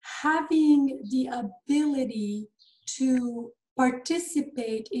having the ability to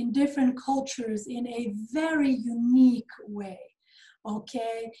participate in different cultures in a very unique way.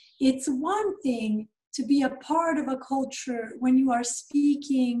 Okay, it's one thing to be a part of a culture when you are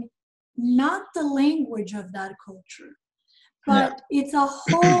speaking not the language of that culture, but it's a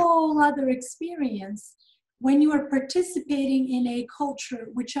whole other experience when you are participating in a culture,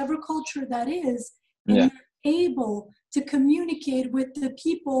 whichever culture that is, and you're able to communicate with the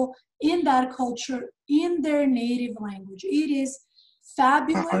people in that culture in their native language. It is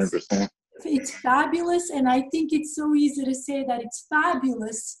fabulous. 100%. It's fabulous, and I think it's so easy to say that it's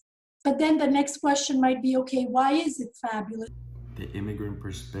fabulous, but then the next question might be, okay, why is it fabulous? The immigrant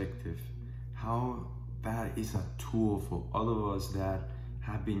perspective, how that is a tool for all of us that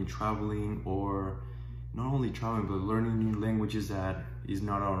have been traveling, or not only traveling but learning new languages that is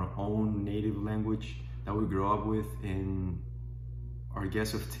not our own native language that we grow up with. And our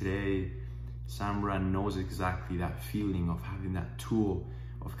guest of today, Samra, knows exactly that feeling of having that tool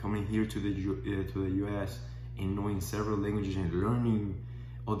of coming here to the US and knowing several languages and learning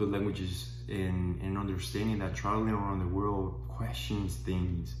other languages and understanding that traveling around the world questions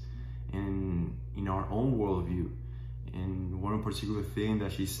things and in our own worldview. And one particular thing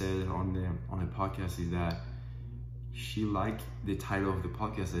that she said on the podcast is that she liked the title of the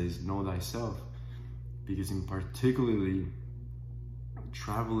podcast, that is Know Thyself, because in particularly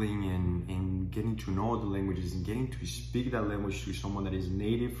traveling and getting to know the languages and getting to speak that language to someone that is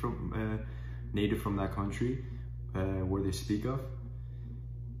native from that country where they speak of,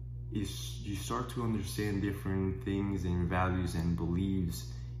 is you start to understand different things and values and beliefs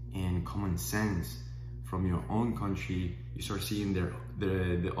and common sense from your own country. You start seeing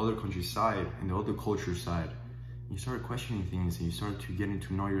the other country's side and the other culture side. You start questioning things and you start to getting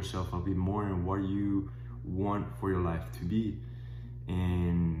to know yourself a bit more and what you want for your life to be.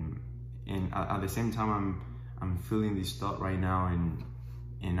 And at the same time, I'm feeling this thought right now,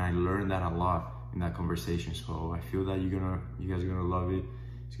 and I learned that a lot in that conversation. So I feel that you guys are gonna love it.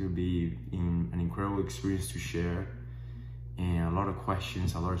 It's gonna be an incredible experience to share, and a lot of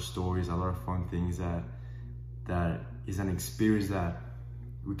questions, a lot of stories, a lot of fun things that is an experience that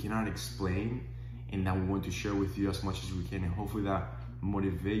we cannot explain, and that we want to share with you as much as we can. And hopefully that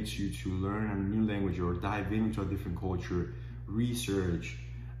motivates you to learn a new language or dive into a different culture, research,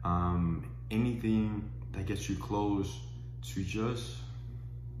 anything that gets you close to just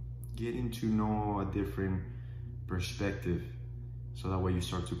getting to know a different perspective, so that way you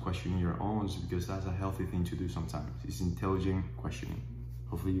start to question your own, because that's a healthy thing to do sometimes. It's intelligent questioning.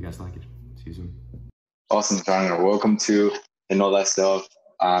 Hopefully you guys like it. See you soon. Awesome, Tanner. Welcome to the Know Thyself,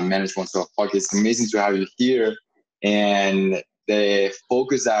 Manage Oneself podcast. It's amazing to have you here. And the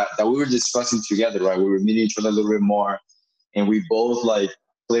focus that we were discussing together, right? We were meeting each other a little bit more, and we both like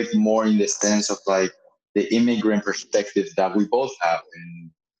clicked more in the sense of like the immigrant perspective that we both have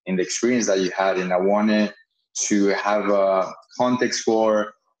and the experience that you had. And I wanted to have a context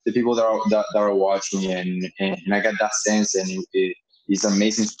for the people that are watching, and I got that sense, and it's an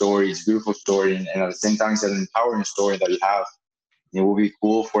amazing story. It's a beautiful story, and at the same time, it's an empowering story that you have. It will be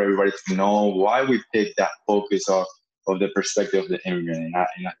cool for everybody to know why we picked that focus of the perspective of the immigrant. And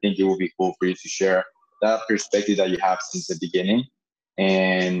I think it will be cool for you to share that perspective that you have since the beginning,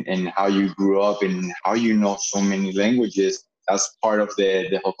 and how you grew up and how you know so many languages as part of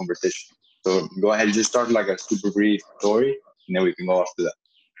the whole conversation. So go ahead, just start like a super brief story, and then we can go after that.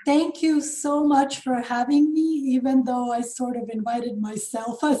 Thank you so much for having me, even though I sort of invited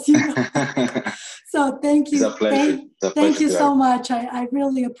myself, as you know. So thank you. It's a pleasure. Thank you so much. I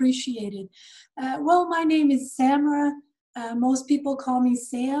really appreciate it. Well, my name is Samra. Most people call me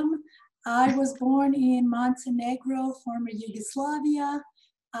Sam. I was born in Montenegro, former Yugoslavia.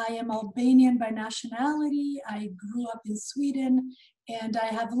 I am Albanian by nationality. I grew up in Sweden, and I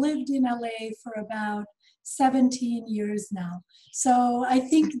have lived in LA for about 17 years now. So I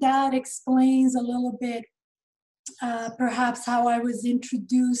think that explains a little bit perhaps how I was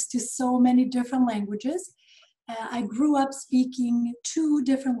introduced to so many different languages. I grew up speaking 2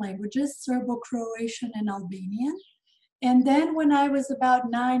 different languages, Serbo-Croatian and Albanian. And then when I was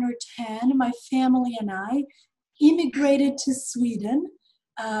about 9 or 10, my family and I immigrated to Sweden.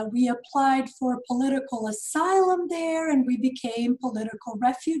 We applied for political asylum there, and we became political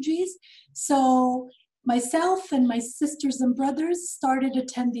refugees. So myself and my sisters and brothers started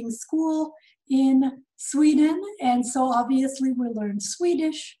attending school in Sweden, and so obviously we learned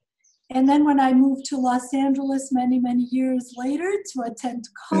Swedish. And then when I moved to Los Angeles many, many years later to attend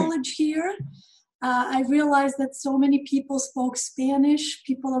college here, I realized that so many people spoke Spanish,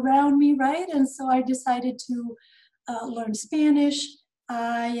 people around me, right? And so I decided to learn Spanish.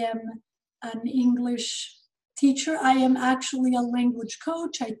 I am an English teacher. I am actually a language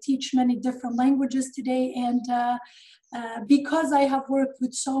coach. I teach many different languages today. And because I have worked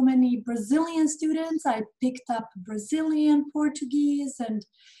with so many Brazilian students, I picked up Brazilian, Portuguese, and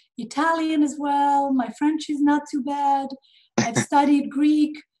Italian as well. My French is not too bad. I've studied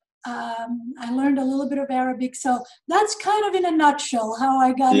Greek. I learned a little bit of Arabic. So that's kind of in a nutshell how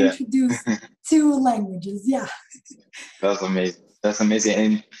I got introduced to languages. Yeah. That's amazing. That's amazing.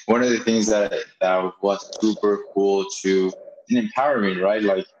 And one of the things that was super cool to and empowering, right?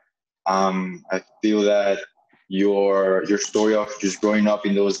 Like, I feel that your story of just growing up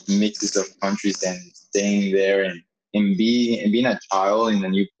in those mixes of countries and staying there and being a child in a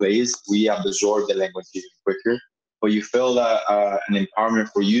new place, we absorb the language even quicker. But you feel that an empowerment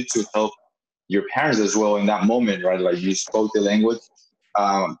for you to help your parents as well in that moment, right? Like you spoke the language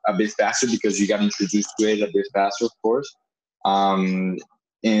a bit faster because you got introduced to it a bit faster, of course. And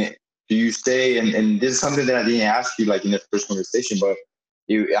do you stay, and this is something that I didn't ask you like in the first conversation, but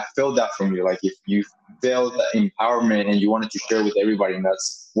I felt that from you. Like if you felt empowerment and you wanted to share with everybody, and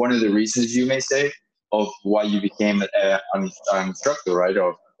that's one of the reasons you may say of why you became an instructor, right,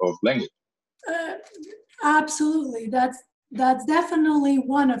 of language. Absolutely. That's definitely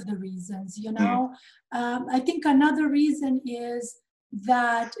one of the reasons, you know. I think another reason is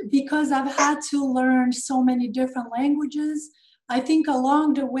that because I've had to learn so many different languages, I think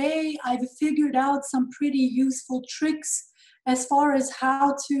along the way I've figured out some pretty useful tricks as far as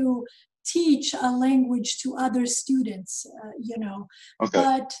how to teach a language to other students, you know. Okay.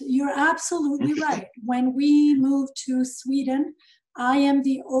 But you're absolutely right. When we moved to Sweden, I am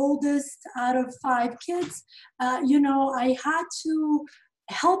the oldest out of 5 kids. You know, I had to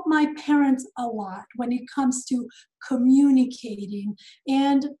help my parents a lot when it comes to communicating.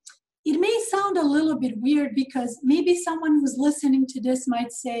 And it may sound a little bit weird because maybe someone who's listening to this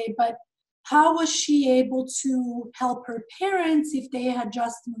might say, but how was she able to help her parents if they had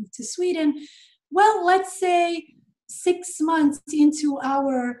just moved to Sweden? Well, let's say 6 months into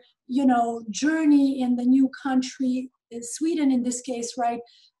our, you know, journey in the new country, Sweden in this case, right?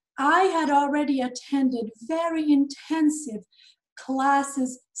 I had already attended very intensive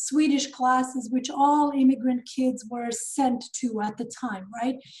classes, Swedish classes, which all immigrant kids were sent to at the time,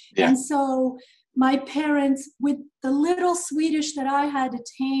 right? Yeah. And so my parents, with the little Swedish that I had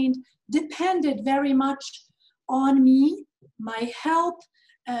attained, depended very much on me, my help.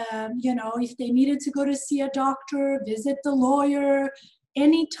 You know, if they needed to go to see a doctor, visit the lawyer,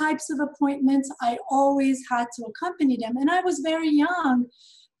 any types of appointments, I always had to accompany them. And I was very young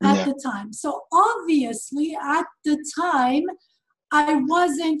at the time. So obviously at the time, I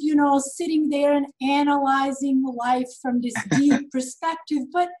wasn't, you know, sitting there and analyzing life from this deep perspective.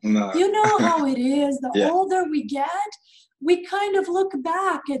 But you know how it is. The older we get, we kind of look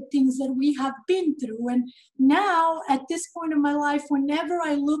back at things that we have been through. And now, at this point in my life, whenever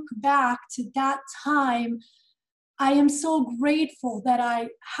I look back to that time, I am so grateful that I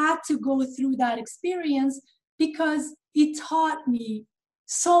had to go through that experience because it taught me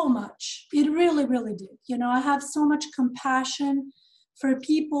so much. It really, really did. You know, I have so much compassion for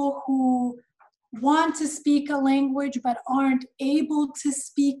people who want to speak a language but aren't able to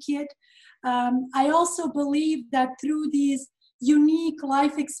speak it. I also believe that through these unique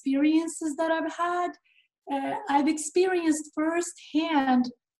life experiences that I've had, I've experienced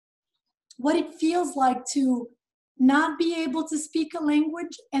firsthand what it feels like to not be able to speak a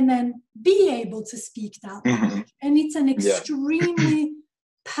language and then be able to speak that language. And it's an extremely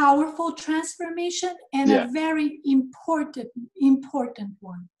powerful transformation and a very important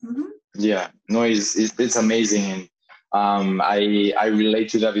one. Yeah, no, it's amazing. And I relate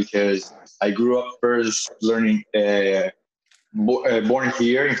to that because I grew up first learning born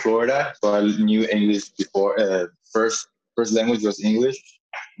here in Florida, so I knew English before. First language was English,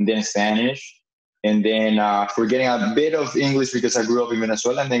 and then Spanish, and then forgetting a bit of English because I grew up in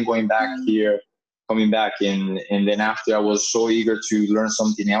Venezuela, and then going back here, coming back, and then after I was so eager to learn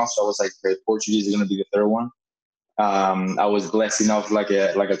something else, I was like, okay, Portuguese is gonna be the third one. I was blessed enough, like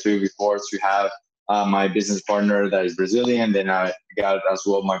I told you before, to have my business partner that is Brazilian. Then I got as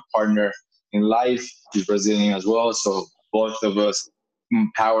well my partner in life, who's Brazilian as well. So both of us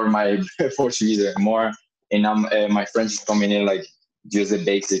empower my Portuguese more, and my French is coming in like just the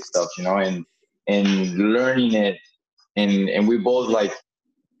basic stuff, you know, and learning it, and we both like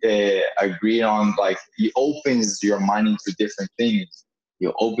agree on like it opens your mind into different things.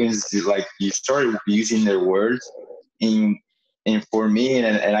 It opens like you start using their words, and for me,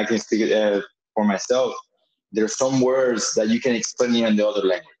 and I can speak for myself. There's some words that you can explain in the other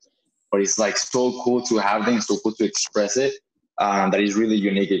language, but it's like so cool to have them, so cool to express it that is really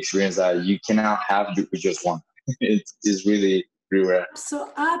unique experience that you cannot have with just one. It's really rare.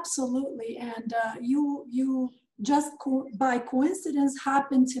 So absolutely, and you just by coincidence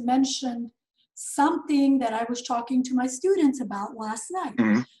happened to mention something that I was talking to my students about last night.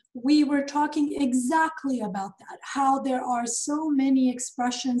 Mm-hmm. We were talking exactly about that, how there are so many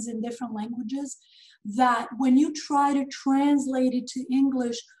expressions in different languages that when you try to translate it to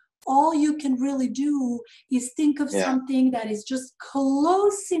English, all you can really do is think of something that is just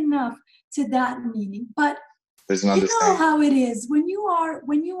close enough to that meaning. But you know how it is when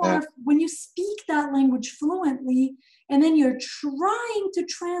you speak that language fluently, and then you're trying to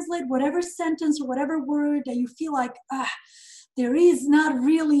translate whatever sentence or whatever word that you feel like, there is not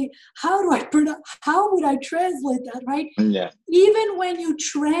really, how would I translate that, right? Yeah. Even when you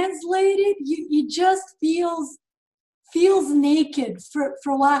translate it, it just feels naked,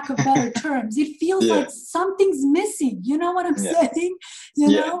 for lack of better terms. It feels like something's missing. You know what I'm saying? You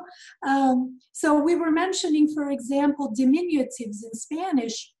know? So we were mentioning, for example, diminutives in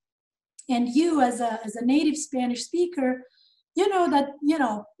Spanish, and you as a native Spanish speaker,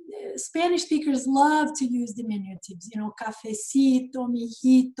 Spanish speakers love to use diminutives, cafecito,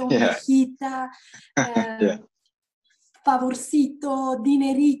 mijito, mijita, favorcito,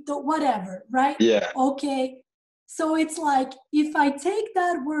 dinerito, whatever, right? Yeah. Okay. So it's like, if I take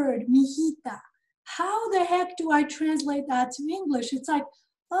that word, mijita, how the heck do I translate that to English? It's like,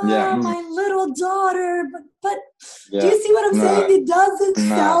 my little daughter, but do you see what I'm saying? It doesn't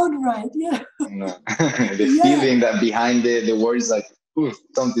sound right. Yeah. No. The feeling that behind the word is like,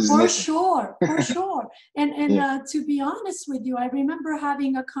 something's missing. For sure. And to be honest with you, I remember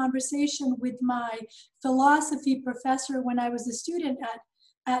having a conversation with my philosophy professor when I was a student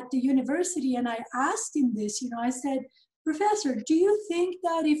at the university, and I asked him this. I said, Professor, do you think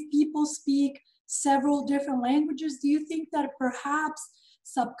that if people speak several different languages, do you think that perhaps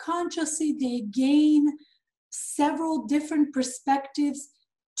subconsciously they gain several different perspectives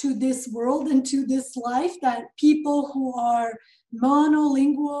to this world and to this life, that people who are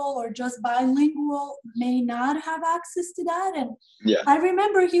monolingual or just bilingual may not have access to that? And I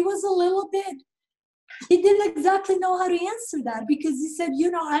remember he was he didn't exactly know how to answer that, because he said,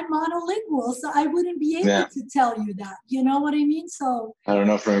 I'm monolingual, so I wouldn't be able to tell you that. You know what I mean? So I don't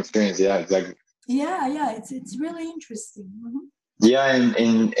know from experience. Yeah, exactly. Yeah, it's really interesting. Mm-hmm. Yeah,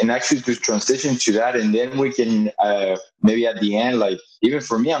 and actually to transition to that, and then we can maybe at the end, like even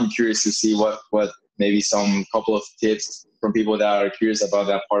for me, I'm curious to see what maybe some couple of tips from people that are curious about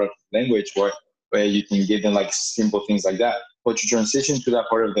that part of the language, where you can give them like simple things like that. But to transition to that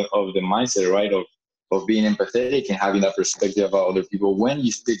part of the mindset, right, of being empathetic and having that perspective about other people when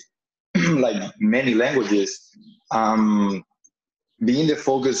you speak like many languages, being the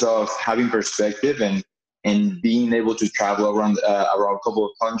focus of having perspective and being able to travel around a couple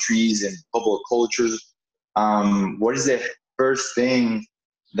of countries and a couple of cultures. What is the first thing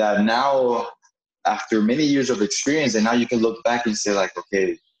that now, after many years of experience, and now you can look back and say like,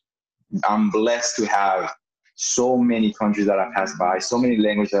 okay, I'm blessed to have so many countries that I've passed by, so many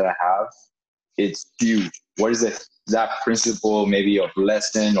languages that I have. It's huge. What is that principle maybe of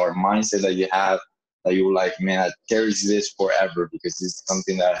lesson or mindset that you have that you're like, man, I cherish this forever because it's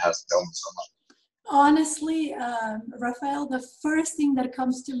something that has helped me so much? Honestly, Rafael, the first thing that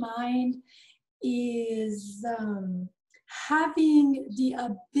comes to mind is having the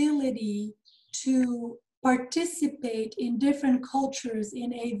ability to participate in different cultures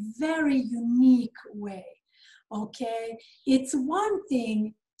in a very unique way. Okay? It's one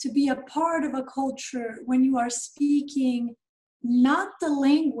thing to be a part of a culture when you are speaking not the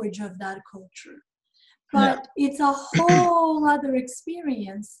language of that culture, but it's a whole other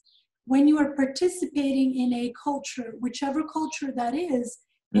experience when you are participating in a culture, whichever culture that is,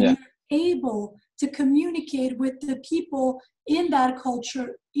 and you're able to communicate with the people in that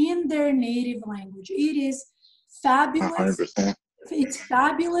culture in their native language. It is fabulous. 100%. It's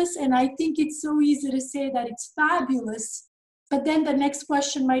fabulous, and I think it's so easy to say that it's fabulous, but then the next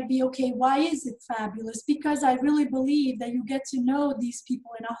question might be, okay, why is it fabulous? Because I really believe that you get to know these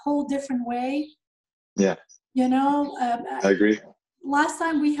people in a whole different way. Yeah. I agree. Last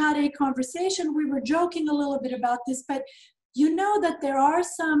time we had a conversation, we were joking a little bit about this, but you know that there are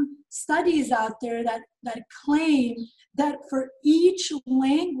some studies out there that claim that for each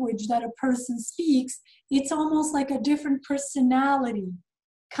language that a person speaks, it's almost like a different personality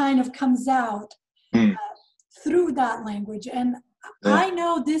kind of comes out through that language. And I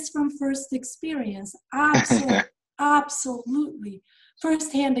know this from first experience. Absolutely.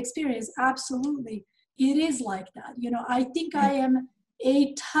 First-hand experience, absolutely. It is like that. I think I am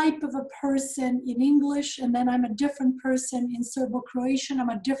a type of a person in English, and then I'm a different person in Serbo-Croatian, I'm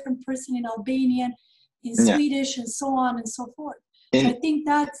a different person in Albanian, in Yeah. Swedish, and so on and so forth. And, so I think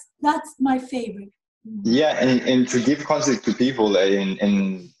that's my favorite. yeah, and to give context to people,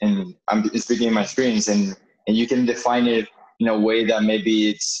 and I'm speaking in my experience, and you can define it in a way that maybe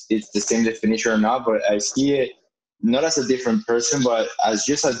it's the same definition or not, but I see it not as a different person, but as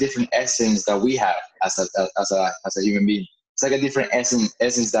just a different essence that we have as a human being. It's like a different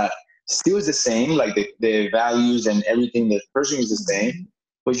essence that still is the same, like the values and everything, the person is the same,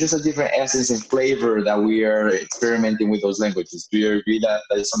 but just a different essence and flavor that we are experimenting with those languages. Do you agree that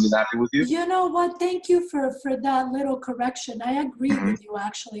is something that happened with you? You know what? Thank you for that little correction. I agree with you,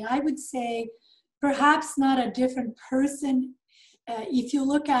 actually. I would say perhaps not a different person if you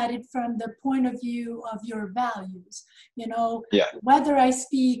look at it from the point of view of your values. You know, whether I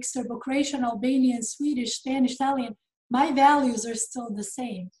speak Serbo-Croatian, Albanian, Swedish, Spanish, Italian, my values are still the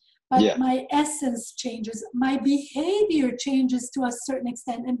same. But my essence changes. My behavior changes to a certain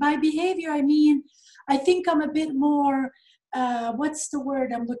extent. And by behavior, I mean, I think I'm a bit more, what's the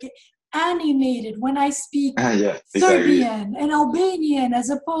word I'm looking, animated when I speak Serbian and Albanian, as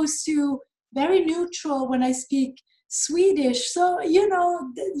opposed to very neutral when I speak Swedish. So, you know,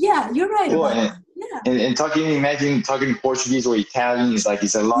 you're right about that. And imagine talking Portuguese or Italian is like,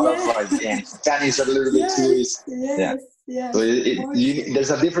 it's a lot of like, and Spanish a little bit too. So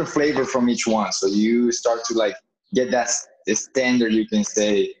there's a different flavor from each one. So you start to like get that standard, you can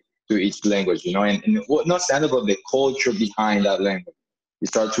say, to each language, you know, and not standard, but the culture behind that language. You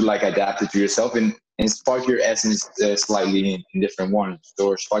start to like adapt it to yourself and spark your essence slightly in different ones,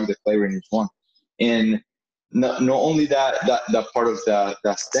 or spark the flavor in each one. And not only that part of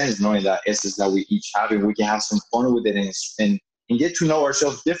that sense, knowing that essence that we each have, and we can have some fun with it and get to know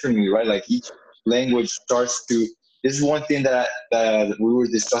ourselves differently, right? Like each language starts to, this is one thing that we were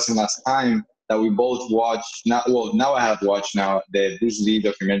discussing last time, that we both watched. Now I have watched now the Bruce Lee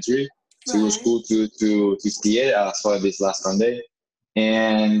documentary. So it was cool to see it. I saw it this last Sunday.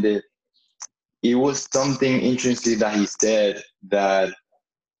 And it was something interesting that he said, that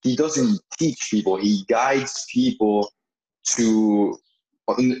he doesn't teach people, he guides people to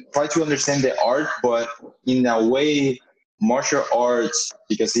try to understand the art, but in a way, martial arts,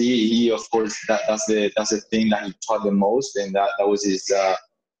 because he of course, that's the thing that he taught the most, and that was his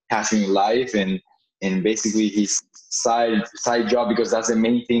passion in life, and basically his side job, because that's the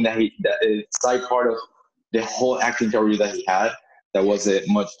main thing that side part of the whole acting career that he had. That was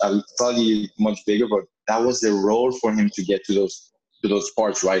slightly much bigger, but that was the role for him to get to those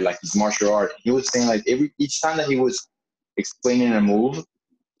parts, right? Like his martial art. He was saying like each time that he was explaining a move,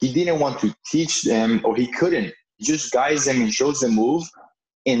 he didn't want to teach them, or he couldn't. He just guides them and shows the move.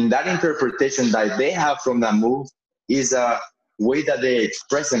 And that interpretation that they have from that move is a way that they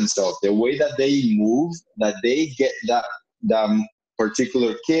express themselves, the way that they move, that they get that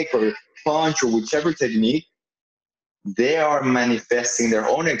particular kick or punch or whichever technique, they are manifesting their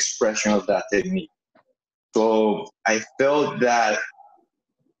own expression of that technique. So I felt that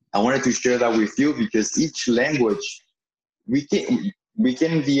I wanted to share that with you, because each language, we can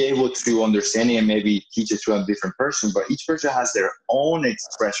be able to understand it and maybe teach it to a different person, but each person has their own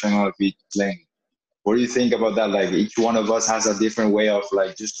expression of each language. What do you think about that? Like each one of us has a different way of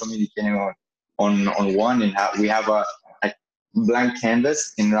like just communicating on one, and we have a blank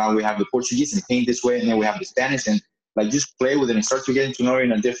canvas, and now we have the Portuguese and paint this way, and then we have the Spanish, and like just play with it and start to get to know it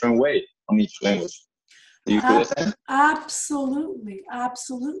in a different way on each language. Do you feel the same? Absolutely.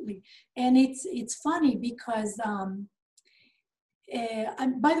 And it's funny because by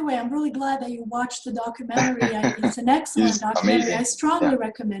the way, I'm really glad that you watched the documentary. It's an excellent documentary. Amazing. I strongly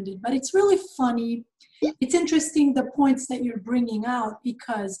recommend it. But it's really funny. It's interesting, the points that you're bringing out,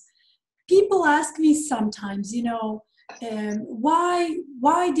 because people ask me sometimes, you know, why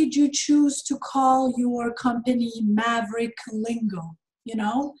did you choose to call your company Maverick Lingo? You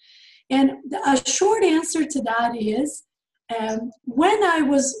know, and a short answer to that is, when I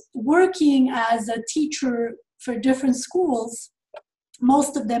was working as a teacher for different schools,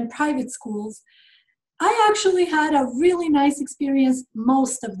 most of them private schools, I actually had a really nice experience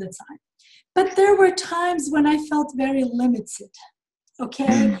most of the time. But there were times when I felt very limited,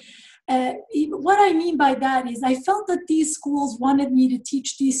 okay? What I mean by that is I felt that these schools wanted me to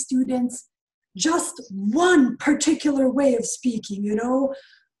teach these students just one particular way of speaking, you know?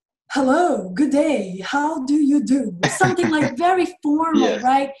 Hello, good day, how do you do? Something like very formal,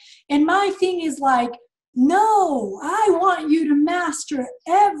 right? And my thing is like, no, I want you to master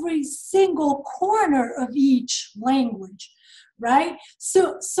every single corner of each language, right?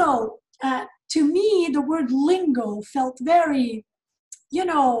 So to me, the word lingo felt very you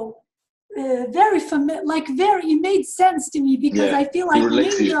know, very familiar, like it made sense to me because Yeah, I feel it like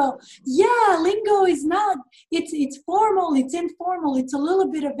relates to you. lingo is not, it's formal, it's informal, it's a little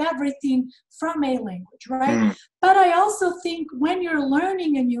bit of everything from a language, right? Mm, But I also think when you're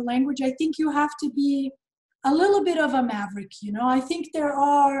learning a new language, I think you have to be a little bit of a maverick, you know? I think there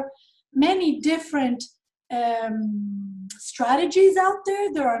are many different strategies out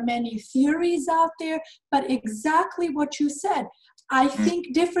there. There are many theories out there, but exactly what you said, I mm,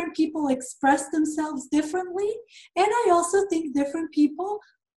 think different people express themselves differently, and I also think different people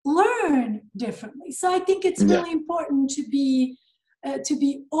learn differently. So I think it's yeah, really important to be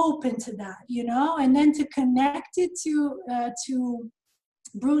open to that, you know, and then to connect it to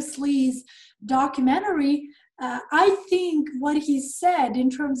Bruce Lee's documentary. I think what he said in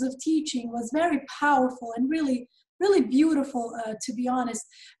terms of teaching was very powerful and really, really beautiful, to be honest.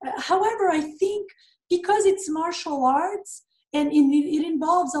 However, I think because it's martial arts and it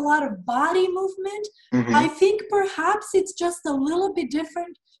involves a lot of body movement, hmm, I think perhaps it's just a little bit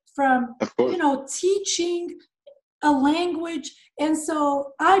different from, of course. teaching a language. And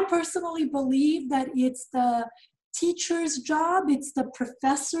so I personally believe that it's the teacher's job, it's the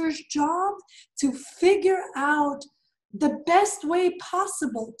professor's job to figure out the best way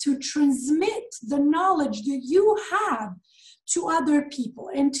possible to transmit the knowledge that you have to other people.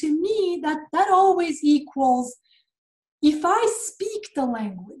 And to me, that always equals, if I speak the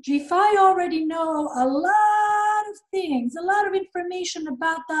language, if I already know a lot of things, a lot of information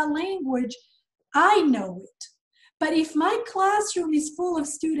about that language, I know it. But if my classroom is full of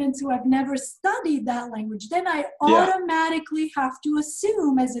students who have never studied that language, then I Yeah, automatically have to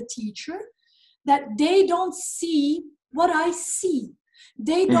assume as a teacher that they don't see what I see.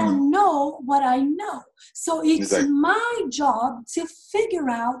 They mm, don't know what I know. So it's exactly. my job to figure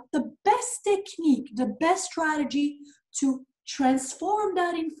out the best technique, the best strategy to transform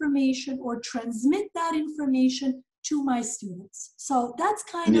that information or transmit that information to my students. So that's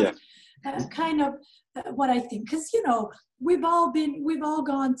Yeah, kind of what I think, because we've all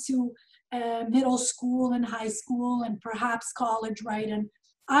gone to middle school and high school and perhaps college, right? And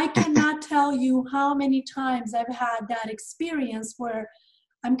I cannot tell you how many times I've had that experience where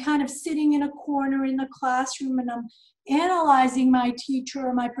I'm kind of sitting in a corner in the classroom and I'm analyzing my teacher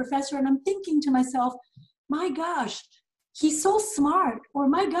or my professor, and I'm thinking to myself, my gosh, he's so smart, or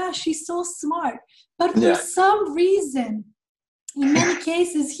my gosh, she's so smart. But for yeah, some reason, in many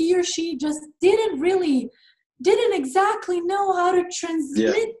cases, he or she just didn't exactly know how to yeah,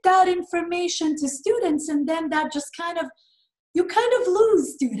 transmit that information to students. And then that just you kind of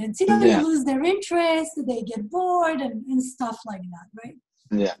lose students. You yeah, lose their interest, they get bored and stuff like that, right?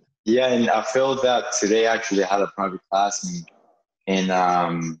 yeah, yeah. And I felt that today actually I had a private class, and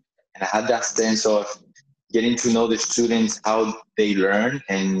I had that sense of getting to know the students, how they learn,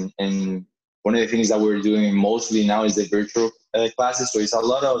 and one of the things that we're doing mostly now is the virtual classes. So it's a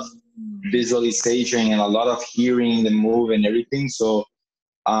lot of visualization and a lot of hearing the move and everything. So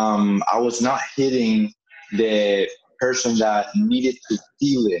I was not hitting the person that needed to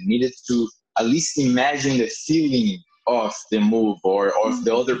feel it, needed to at least imagine the feeling of the move or of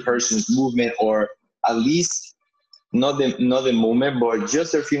the other person's movement, or at least not the movement, but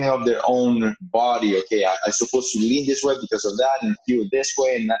just the feeling of their own body. Okay, I supposed to lean this way because of that, and feel this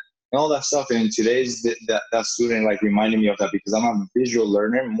way, and all that stuff. And today's that student like reminded me of that, because I'm a visual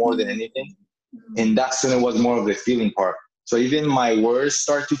learner more than anything, and that student was more of the feeling part. So even my words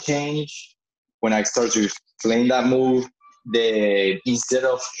start to change when I start to explain that move. Instead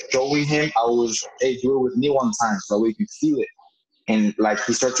of showing him, I was, hey, do it with me one time so we can feel it, and like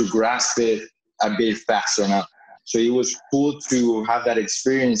he started to grasp it a bit faster now. So it was cool to have that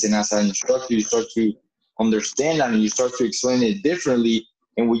experience, and as an instructor, you start to understand that, and you start to explain it differently.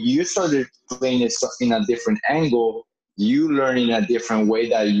 And when you start to explain it in a different angle, you learn in a different way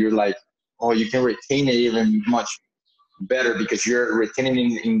that you're like, oh, you can retain it even much better because you're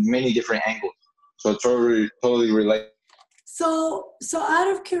retaining it in many different angles. So totally relate. So out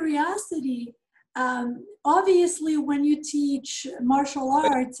of curiosity, obviously, when you teach martial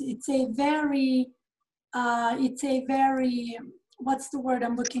arts, it's a very, what's the word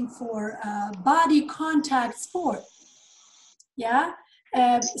I'm looking for? Body contact sport. Yeah.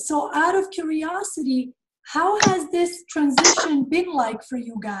 So out of curiosity, how has this transition been like for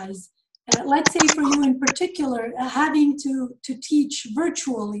you guys? Let's say for you in particular, having to teach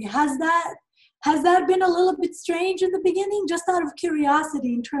virtually, has that been a little bit strange in the beginning, just out of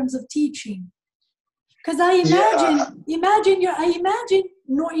curiosity in terms of teaching? Because I Yeah, imagine yeah,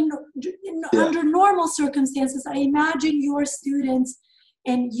 under normal circumstances, I imagine your students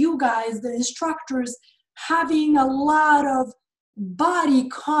and you guys, the instructors, having a lot of body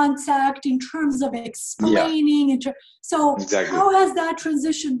contact, in terms of explaining. So Exactly. how has that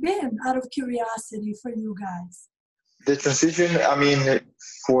transition been, out of curiosity, for you guys? The transition, I mean,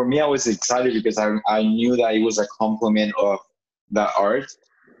 for me, I was excited because I knew that it was a complement of the art.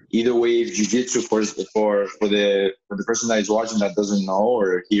 Either way, if jiu-jitsu for the person that is watching that doesn't know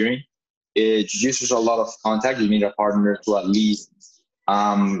or hearing, jiu-jitsu is a lot of contact. You need a partner to at least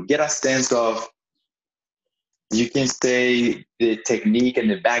get a sense of, you can say, the technique and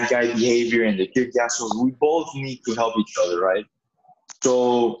the bad guy behavior and the kick. So we both need to help each other, right?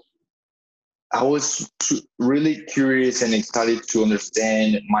 So I was really curious and excited to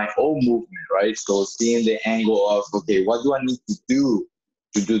understand my own movement, right? So seeing the angle of, okay, what do I need to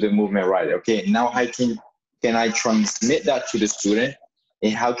do the movement right? Okay, now how can I transmit that to the student,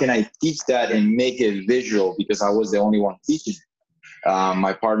 and how can I teach that and make it visual, because I was the only one teaching.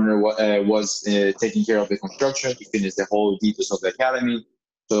 My partner was taking care of the construction to finish the whole details of the academy.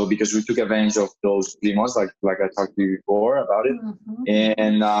 So because we took advantage of those 3 months, like I talked to you before about it,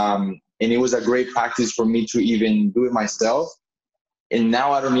 and it was a great practice for me to even do it myself. And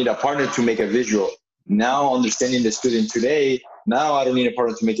now I don't need a partner to make a visual. Now, understanding the student today, now I don't need a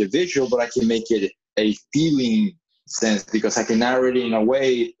partner to make a visual, but I can make it a feeling sense, because I can narrate it in a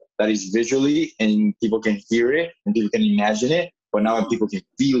way that is visually, and people can hear it and people can imagine it, but now people can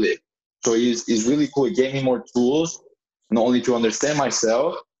feel it. So it's really cool. It gave me more tools, not only to understand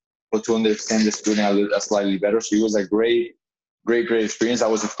myself, but to understand the student a slightly better. So it was a great experience. I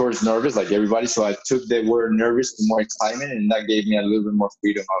was, of course, nervous like everybody. So I took the word nervous to more excitement, and that gave me a little bit more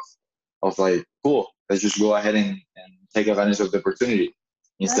freedom of like, cool, let's just go ahead and take advantage of the opportunity,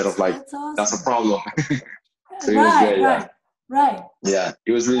 instead of like, awesome. That's a problem. So it Right, was great. right, right. Yeah,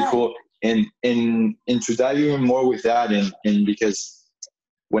 it was really cool. And to dive even more with that, and because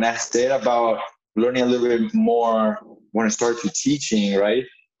when I said about learning a little bit more when I started teaching, right?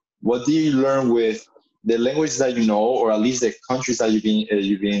 What do you learn with the language that you know, or at least the countries that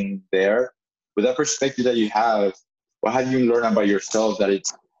you've been there? With that perspective that you have, what have you learned about yourself that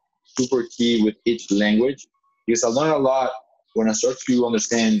it's super key with each language? Because I learned a lot when I started to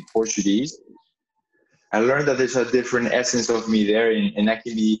understand Portuguese. I learned that there's a different essence of me there, and I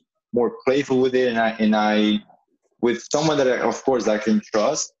can be more playful with it. And I with someone that of course I can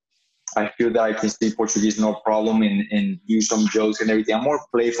trust, I feel that I can speak Portuguese no problem, and use some jokes and everything. I'm more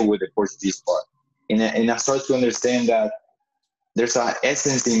playful with the Portuguese part. And I start to understand that there's an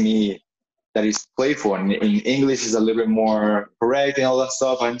essence in me that is playful. And in English is a little bit more correct and all that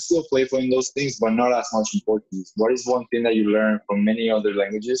stuff. I'm still playful in those things, but not as much in Portuguese. What is one thing that you learn from many other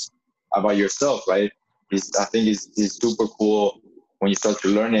languages about yourself, right? I think it's super cool when you start to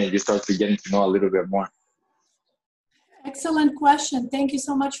learn it, you start to getting to know a little bit more. Excellent question. Thank you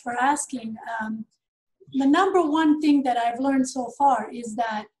so much for asking. The number one thing that I've learned so far is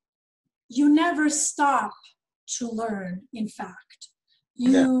that you never stop to learn, in fact.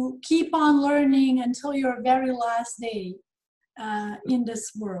 You keep on learning until your very last day in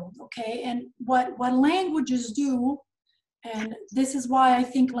this world, okay? And what languages do, and this is why I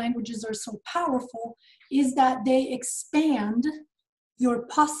think languages are so powerful, is that they expand your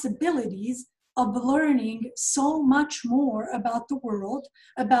possibilities of learning so much more about the world,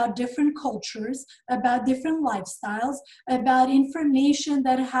 about different cultures, about different lifestyles, about information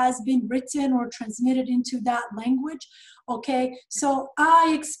that has been written or transmitted into that language, okay? So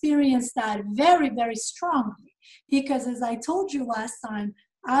I experienced that very, very strongly, because as I told you last time,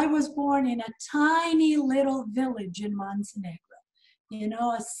 I was born in a tiny little village in Montenegro. You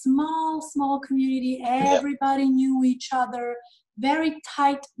know, a small community. Everybody knew each other. Very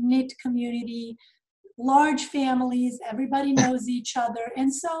tight-knit community, large families, everybody knows each other.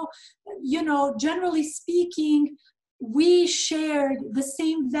 And so, you know, generally speaking, we shared the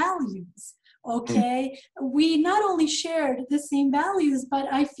same values, okay? We not only shared the same values, but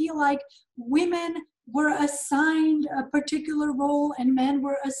I feel like women were assigned a particular role and men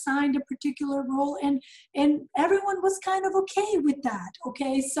were assigned a particular role, and everyone was kind of okay with that,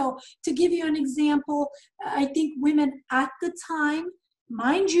 okay? So to give you an example, I think women at the time,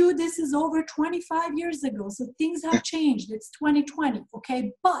 mind you, this is over 25 years ago, so things have changed. It's 2020,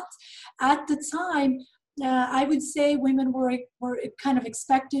 okay? But at the time, I would say women were kind of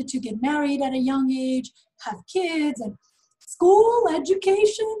expected to get married at a young age, have kids, and school,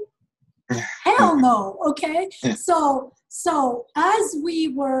 education, hell no, okay? So as we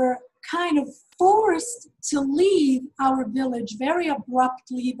were kind of forced to leave our village very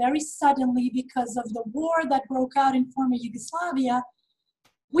abruptly, very suddenly, because of the war that broke out in former Yugoslavia,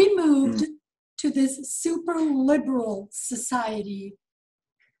 we moved to this super liberal society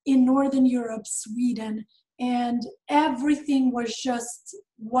in Northern Europe, Sweden, and everything was just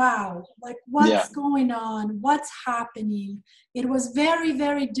wow, like what's going on, what's happening. It was very,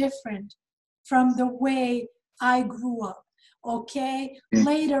 very different from the way I grew up. Okay,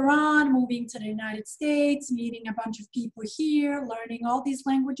 later on, moving to the United States, meeting a bunch of people here, learning all these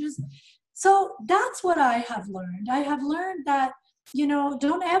languages. So that's what I have learned. I have learned that, you know,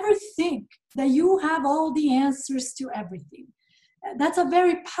 don't ever think that you have all the answers to everything. That's a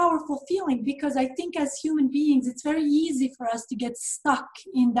very powerful feeling, because I think as human beings, it's very easy for us to get stuck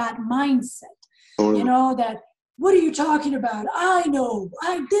in that mindset. You know, that, what are you talking about? I know,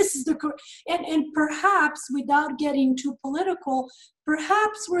 this is the, and perhaps without getting too political,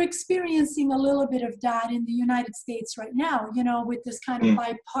 perhaps we're experiencing a little bit of that in the United States right now, you know, with this kind of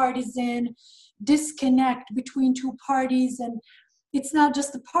bipartisan disconnect between two parties. And it's not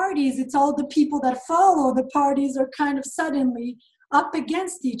just the parties, it's all the people that follow the parties are kind of suddenly up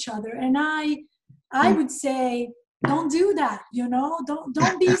against each other. And I would say, don't do that, you know,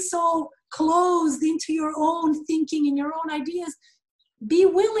 don't be so closed into your own thinking and your own ideas. Be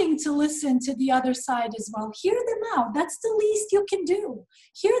willing to listen to the other side as well. Hear them out. That's the least you can do.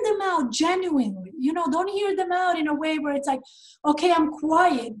 Hear them out genuinely. You know, don't hear them out in a way where it's like, okay, I'm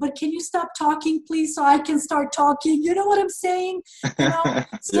quiet, but can you stop talking, please, so I can start talking? You know what I'm saying? You know?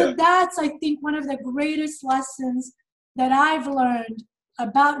 So that's, I think, one of the greatest lessons that I've learned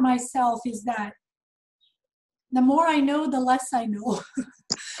about myself is that the more I know, the less I know.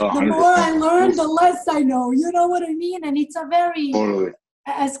 The more I learn, the less I know. You know what I mean? And it's a very,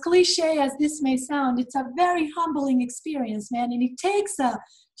 as cliche as this may sound, it's a very humbling experience, man. And it takes a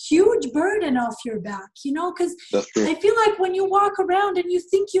huge burden off your back, you know, because I feel like when you walk around and you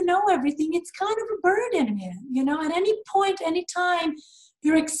think you know everything, it's kind of a burden, man. You know, at any point, any time,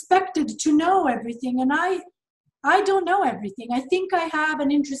 you're expected to know everything. And I don't know everything. I think I have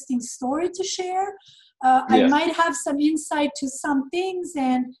an interesting story to share. I might have some insight to some things,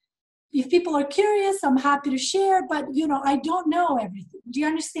 and if people are curious, I'm happy to share, but, you know, I don't know everything. Do you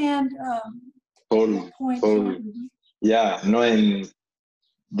understand? Totally. Yeah, knowing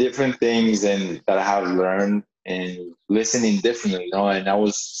different things and that I have learned and listening differently, you know, and I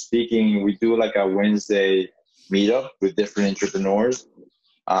was speaking, we do like a Wednesday meetup with different entrepreneurs.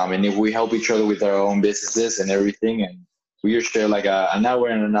 And if we help each other with our own businesses and everything, and we just share like an hour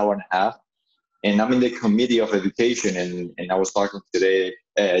and an hour and a half. And I'm in the committee of education, and I was talking today,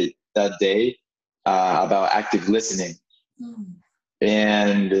 that day, about active listening.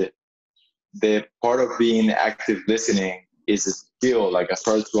 And the part of being active listening is a skill. Like I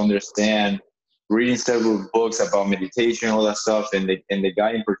started to understand, reading several books about meditation, all that stuff. And the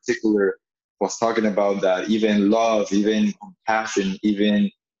guy in particular was talking about that even love, even compassion,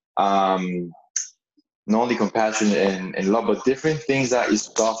 even not only compassion and love, but different things that is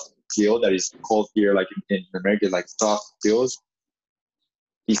soft skill that is called here, like in America, like soft skills.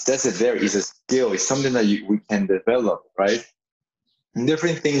 He says it there is a skill. It's something that we can develop, right? And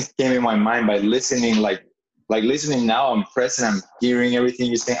different things came in my mind by listening, like listening now. I'm present. I'm hearing everything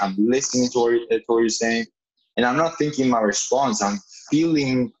you're saying. I'm listening to what you're saying, and I'm not thinking my response. I'm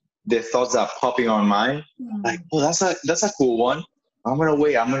feeling the thoughts that are popping on my mind. Like, oh, that's a cool one. I'm gonna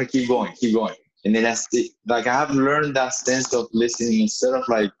wait. I'm gonna keep going. And then that's it. Like I have learned that sense of listening instead of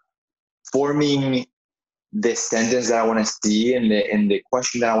like forming the sentence that I want to see and the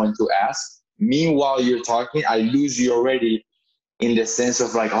question that I want to ask. Meanwhile, you're talking, I lose you already in the sense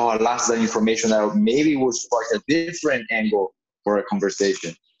of like, oh, I lost that information that maybe will spark a different angle for a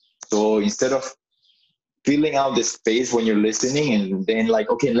conversation. So instead of filling out the space when you're listening and then like,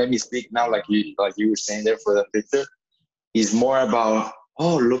 okay, let me speak now, like you were saying there for the picture, is more about,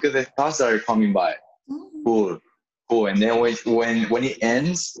 oh, look at the thoughts that are coming by. Cool. And then when it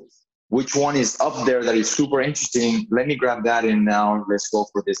ends, which one is up there that is super interesting? Let me grab that and now let's go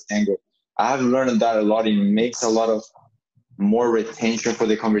for this angle. I have learned that a lot. It makes a lot of more retention for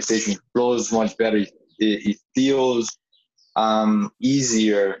the conversation. It flows much better. It feels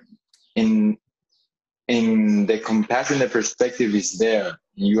easier. In the compassion, the perspective is there.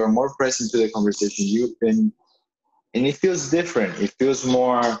 You are more present to the conversation. And it feels different. It feels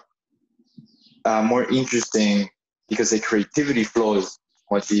more interesting because the creativity flows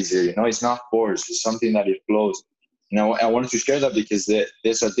much easier. You know, it's not forced. It's something that it flows. You know, I wanted to share that because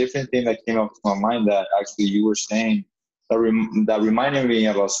there's a different thing that came up to my mind that actually you were saying that reminded me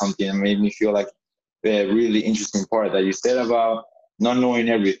about something and made me feel like a really interesting part that you said about not knowing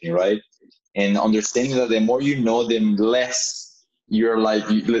everything, right? And understanding that the more you know, the less you're like,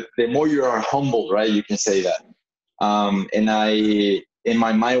 the more you are humble, right? You can say that. And in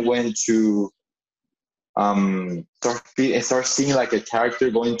my mind went to start seeing like a character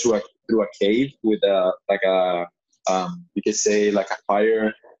going to through a cave with you could say like a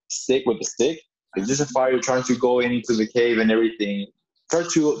fire stick with a stick. It's just a fire trying to go into the cave and everything. Try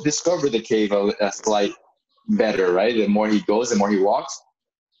to discover the cave a slight better, right? The more he goes, the more he walks.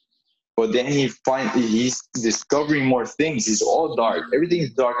 But then he's discovering more things. It's all dark. Everything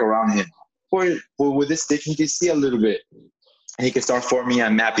is dark around him. But with this stick, he can see a little bit. And he can start forming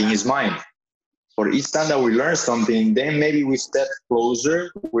and mapping his mind. For each time that we learn something, then maybe we step closer.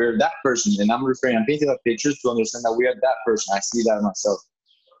 We're that person. And I'm painting the pictures to understand that we are that person. I see that myself.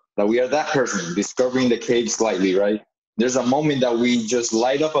 That we are that person, discovering the cave slightly, right? There's a moment that we just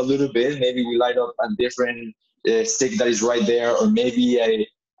light up a little bit. Maybe we light up a different stick that is right there, or maybe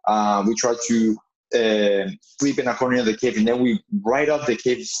we try to sleep in a corner of the cave, and then we light up the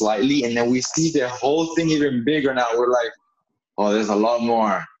cave slightly, and then we see the whole thing even bigger now. We're like, oh, there's a lot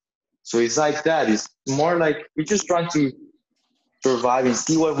more. So it's like that. It's more like we're just trying to survive and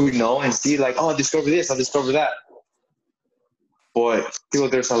see what we know and see like, oh, I'll discover this, I'll discover that. But still,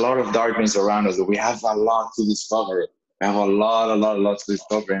 there's a lot of darkness around us. We have a lot to discover. We have a lot to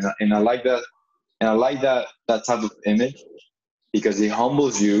discover. And I like that. And I like that type of image because it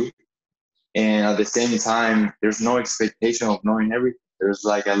humbles you. And at the same time, there's no expectation of knowing everything. There's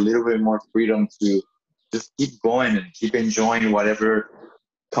like a little bit more freedom to just keep going and keep enjoying whatever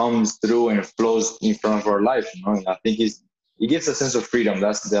comes through and flows in front of our life. You know? And I think it gives a sense of freedom.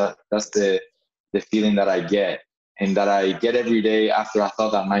 That's the feeling that I get. And that I get every day after I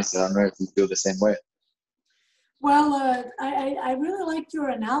thought that mindset. I don't know if you feel the same way. Well, I really like your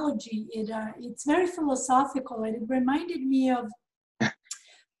analogy. It's very philosophical, and it reminded me of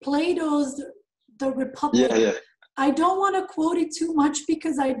Plato's The Republic. Yeah. I don't want to quote it too much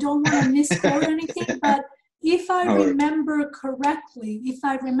because I don't want to misquote anything, but if I remember correctly,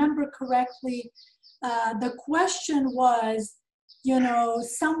 the question was,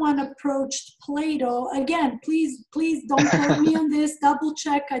 someone approached Plato. Again, please don't quote me on this, double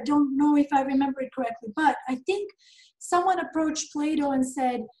check. I don't know if I remember it correctly, but I think someone approached Plato and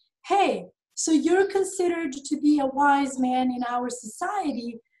said, hey, so you're considered to be a wise man in our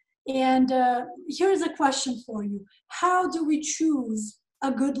society, and here's a question for you. How do we choose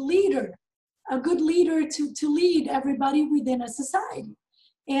a good leader to lead everybody within a society?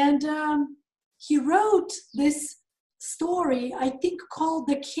 And he wrote this story, I think called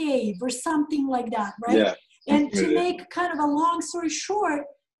The Cave or something like that, right? Yeah. And to make kind of a long story short,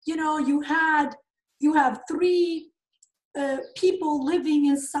 you have three people living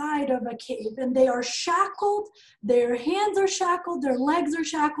inside of a cave, and they are shackled. Their hands are shackled, their legs are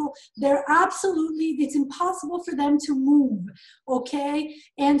shackled. It's impossible for them to move, okay?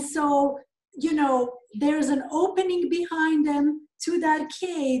 And so, there's an opening behind them to that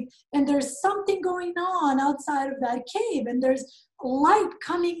cave, and there's something going on outside of that cave, and there's light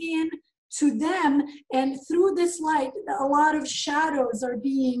coming in to them, and through this light, a lot of shadows are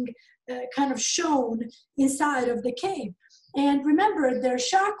being kind of shown inside of the cave. And remember, they're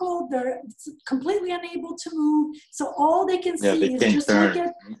shackled, they're completely unable to move, so all they can see is just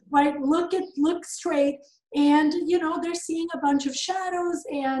look straight, and they're seeing a bunch of shadows,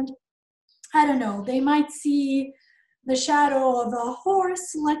 and I don't know, they might see the shadow of a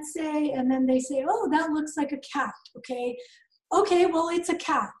horse, let's say, and then they say, oh, that looks like a cat, okay, well, it's a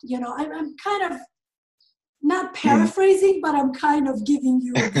cat. I'm kind of not paraphrasing, but I'm kind of giving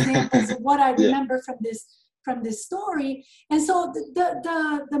you examples of what I remember from this story. And so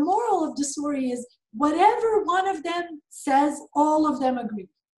the moral of the story is, whatever one of them says, all of them agree.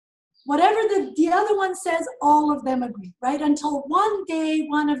 Whatever the other one says, all of them agree, right? Until one day,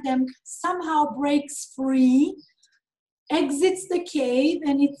 one of them somehow breaks free, exits the cave,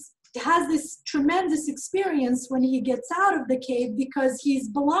 and it has this tremendous experience when he gets out of the cave, because he's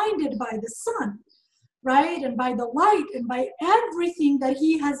blinded by the sun, right? And by the light and by everything that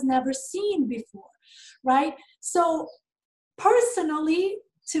he has never seen before, right? So personally,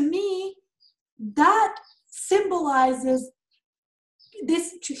 to me, that symbolizes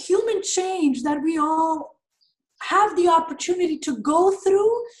this human change that we all have the opportunity to go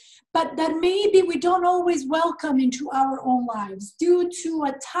through, but that maybe we don't always welcome into our own lives due to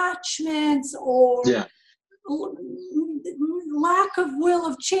attachments or lack of will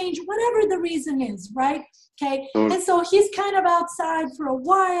of change, whatever the reason is, right? Okay. And so he's kind of outside for a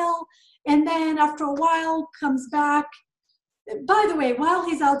while, and then after a while comes back. By the way, while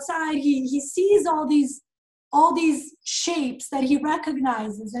he's outside, he sees all these shapes that he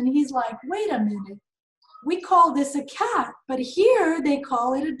recognizes, and he's like, wait a minute, we call this a cat, but here they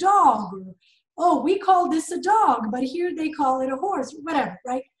call it a dog. Or, oh, we call this a dog, but here they call it a horse, whatever,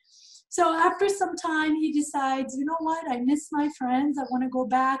 right? So after some time, he decides, you know what, I miss my friends. I want to go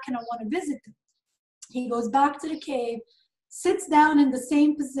back and I want to visit them. He goes back to the cave, sits down in the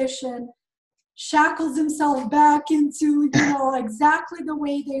same position, shackles himself back into, exactly the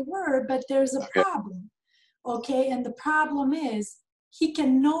way they were, but there's a problem, okay? And the problem is he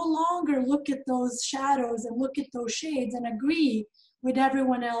can no longer look at those shadows and look at those shades and agree with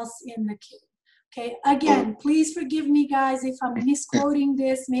everyone else in the cave. Okay, again, please forgive me, guys, if I'm misquoting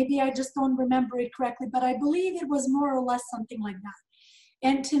this. Maybe I just don't remember it correctly, but I believe it was more or less something like that.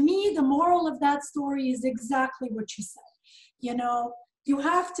 And to me, the moral of that story is exactly what you said. You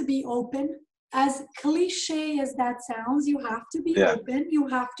have to be open. As cliche as that sounds, you have to be open. You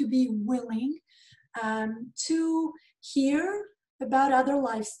have to be willing to hear about other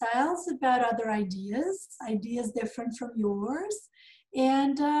lifestyles, about other ideas different from yours.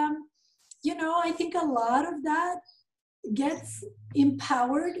 And, I think a lot of that gets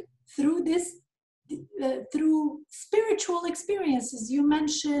empowered through through spiritual experiences. You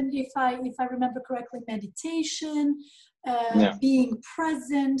mentioned, if I remember correctly, meditation, being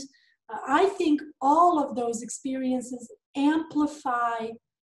present. I think all of those experiences amplify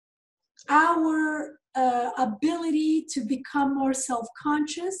our ability to become more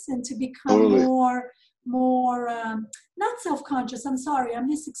self-conscious and to become more not self-conscious, I'm sorry, I'm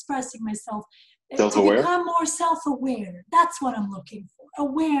misexpressing myself. Self-aware? To become more self-aware. That's what I'm looking for.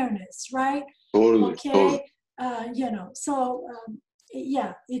 Awareness, right? Totally. Okay.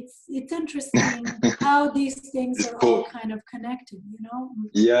 It's interesting how these things are all kind of connected,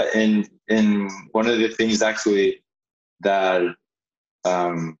 Yeah, and one of the things actually that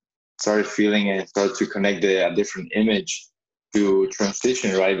started feeling and started to connect a different image to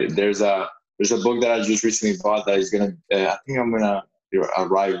transition, right? There's a book that I just recently bought that is gonna I think I'm gonna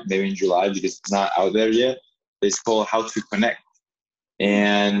arrive maybe in July because it's not out there yet. It's called How to Connect,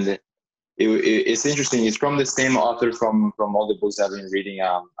 and it's interesting. It's from the same author from all the books I've been reading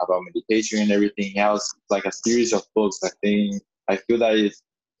about meditation and everything else. It's like a series of books. I feel that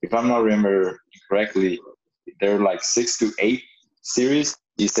if I'm not remember correctly, there are like 6 to 8 series.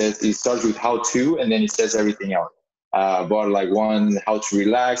 He says it starts with how to, and then it says everything else. About like one, how to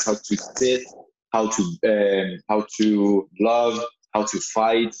relax, how to sit, how to love, how to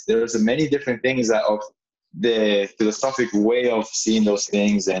fight. There's many different things of the philosophic way of seeing those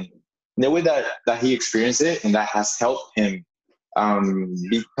things, and the way that he experienced it, and that has helped him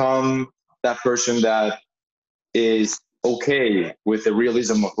become that person that is okay with the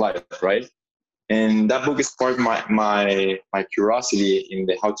realism of life, right? And that book sparked my curiosity in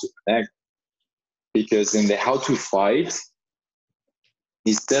the How to Connect, because in the How to Fight,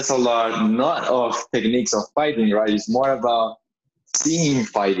 he says a lot not of techniques of fighting, right? It's more about seeing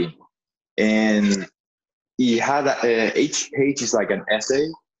fighting. And he had each page is like an essay,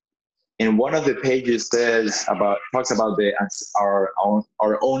 and one of the pages talks about our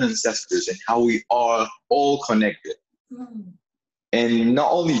own ancestors and how we are all connected, and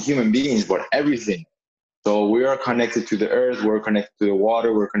not only human beings but everything. So we are connected to the earth, we're connected to the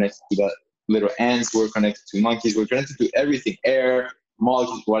water, we're connected to the little ants, we're connected to monkeys, we're connected to everything, air,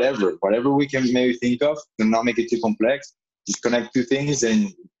 molecules, whatever we can maybe think of, to not make it too complex. Just connect to things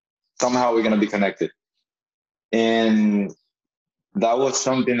and somehow we're gonna be connected. And that was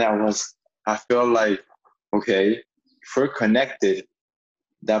something I felt like, okay, if we're connected,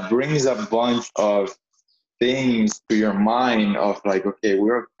 that brings a bunch of things to your mind of like, okay,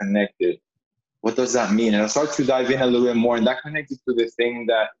 we're connected. What does that mean? And I started to dive in a little bit more, and that connected to the thing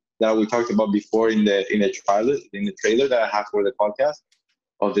that we talked about before in the trailer that I have for the podcast,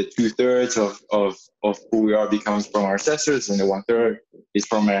 of the 2/3 of who we are becomes from our ancestors, and the 1/3 is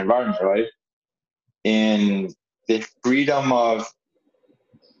from our environment, right? And the freedom of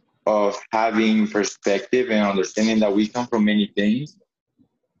having perspective and understanding that we come from many things,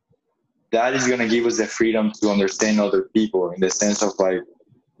 that is going to give us the freedom to understand other people, in the sense of like,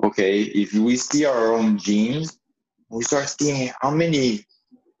 okay, if we see our own genes, we start seeing how many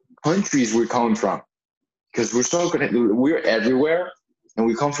countries we come from, because we're so connected, we're everywhere, and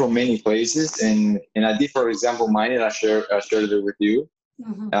we come from many places. And I did, for example, mine, and I shared it with you.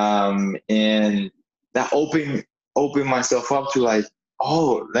 And that opened myself up to like,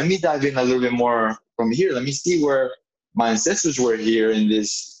 oh, let me dive in a little bit more from here. Let me see where my ancestors were here in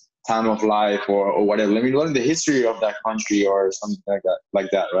this time of life, or whatever. Let me learn the history of that country or something like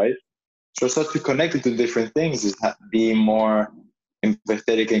that, right? So start to connect it to different things, is being more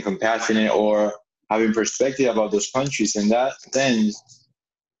empathetic and compassionate, or having perspective about those countries. In that sense,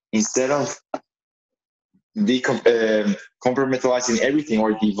 instead of compartmentalizing everything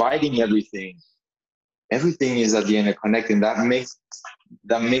or dividing everything is at the end of connecting. That makes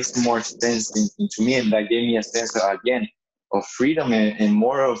that makes more sense to me, and that gave me a sense of, again, of freedom, and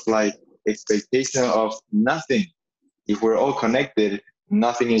more of like expectation of nothing. If we're all connected,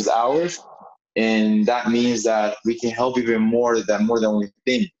 nothing is ours, and that means that we can help even more than we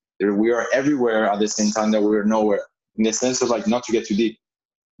think. We are everywhere at the same time that we're nowhere. In the sense of, like, not to get too deep,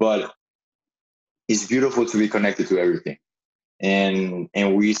 but it's beautiful to be connected to everything. And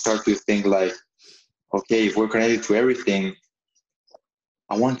we start to think like, okay, if we're connected to everything,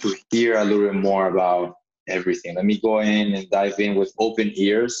 I want to hear a little bit more about everything. Let me go in and dive in with open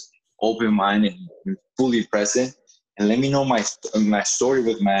ears, open mind, and fully present. And let me know my story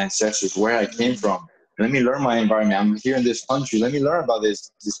with my ancestors, where I came from. Let me learn my environment. I'm here in this country. Let me learn about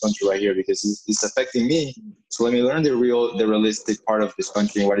this country right here, because it's affecting me. So let me learn the realistic part of this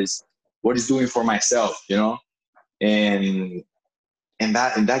country, and what it's doing for myself, you know? And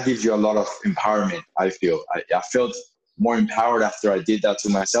that gives you a lot of empowerment. I feel I felt more empowered after I did that to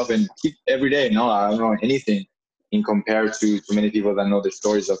myself, and keep every day. No, I don't know anything in compared to many people that know the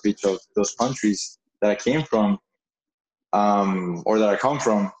stories of each of those countries that I came from, or that I come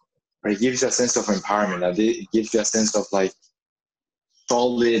from. But it gives you a sense of empowerment. It gives you a sense of like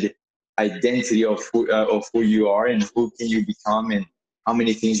solid identity of who you are and who can you become and how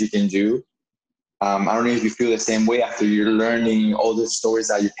many things you can do. I don't know if you feel the same way after you're learning all the stories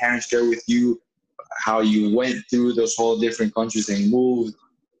that your parents share with you, how you went through those whole different countries and moved,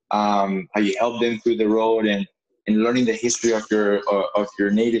 how you helped them through the road, and learning the history of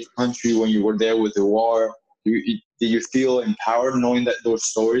your native country when you were there with the war. Did you feel empowered knowing those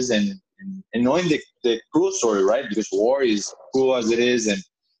stories and knowing the cruel story, right? Because war is cruel as it is, and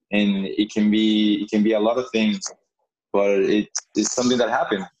it can be a lot of things, but it's something that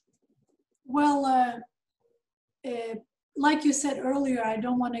happened. Well, like you said earlier, I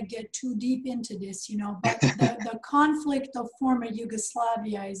don't want to get too deep into this, but the conflict of former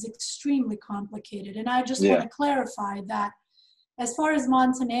Yugoslavia is extremely complicated. And I just want to clarify that as far as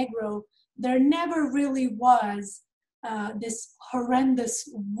Montenegro, there never really was this horrendous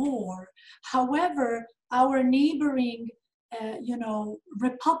war. However, our neighboring,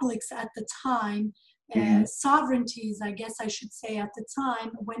 republics at the time, sovereignties, I guess I should say, at the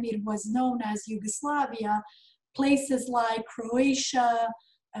time when it was known as Yugoslavia, places like Croatia,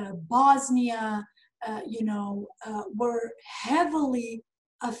 Bosnia, were heavily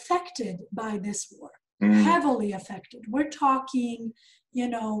affected by this war. Heavily affected. We're talking,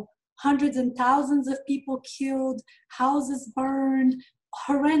 hundreds and thousands of people killed, houses burned,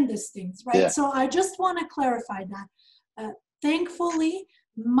 horrendous things, right? Yeah. So I just want to clarify that. Thankfully,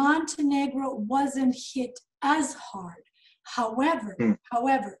 Montenegro wasn't hit as hard. However,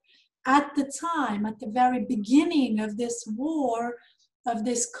 at the time, at the very beginning of this war, of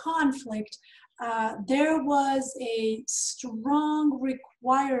this conflict, there was a strong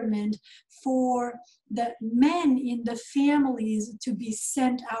requirement for the men in the families to be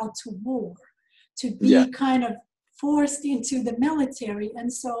sent out to war, to be kind of forced into the military.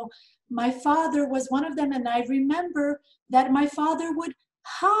 And so my father was one of them. And I remember that my father would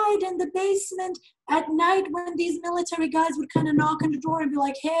hide in the basement at night when these military guys would kind of knock on the door and be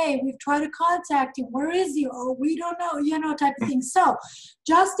like, hey, we've tried to contact him. Where is he? Oh, we don't know, type of thing. So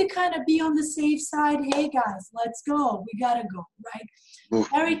just to kind of be on the safe side, hey, guys, let's go. We got to go, right?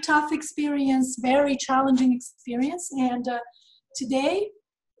 Very tough experience, very challenging experience. And today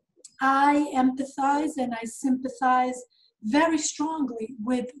I empathize and I sympathize very strongly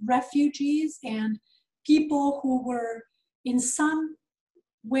with refugees and people who were in some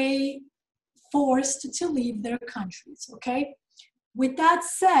way forced to leave their countries, okay? With that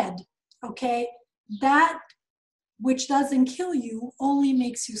said, okay, that which doesn't kill you only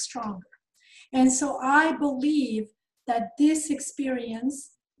makes you stronger. And so I believe that this experience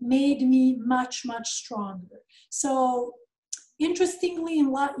made me much, much stronger. So interestingly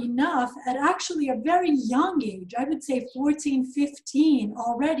enough, at actually a very young age, I would say 14, 15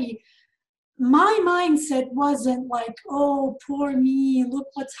 already, my mindset wasn't like, oh, poor me, look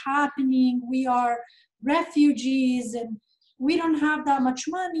what's happening. We are refugees and we don't have that much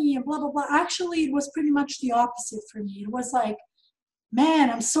money and blah, blah, blah. Actually, it was pretty much the opposite for me. It was like, man,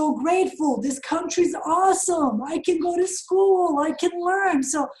 I'm so grateful. This country's awesome. I can go to school. I can learn.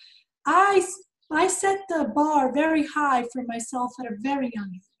 So I set the bar very high for myself at a very young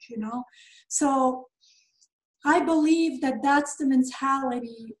age, So I believe that that's the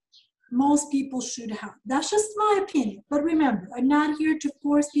mentality most people should have. That's just my opinion. But remember, I'm not here to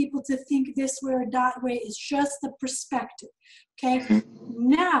force people to think this way or that way. It's just the perspective, okay?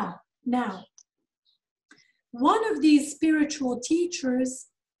 Now, one of these spiritual teachers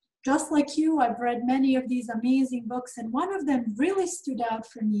just like you, I've read many of these amazing books, and one of them really stood out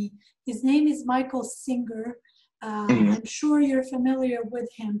for me. His name is Michael Singer. Mhm. I'm sure you're familiar with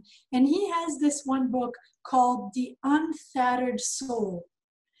him. And he has this one book called The Unfettered Soul.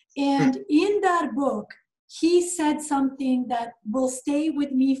 And in that book, he said something that will stay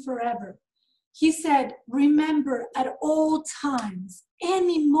with me forever. He said, remember at all times,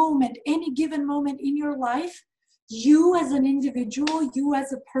 any moment, any given moment in your life, you as an individual, you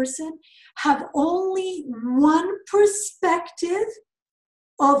as a person, have only one perspective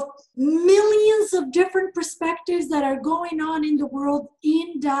of millions of different perspectives that are going on in the world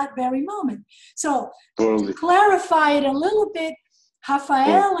in that very moment. So to clarify it a little bit,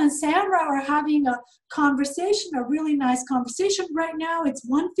 Rafael and Samra are having a conversation, a really nice conversation right now. It's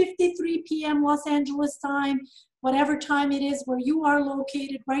 1:53 p.m. Los Angeles time, whatever time it is where you are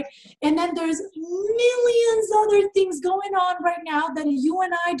located, right? And then there's millions other things going on right now that you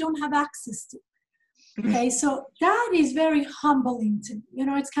and I don't have access to. Okay, so that is very humbling to me. You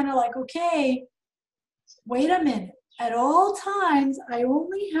know, it's kind of like, okay, wait a minute. At all times, I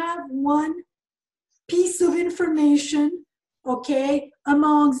only have one piece of information, okay,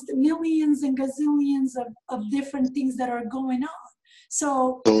 amongst millions and gazillions of different things that are going on.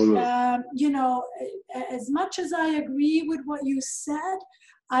 So, you know, as much as I agree with what you said,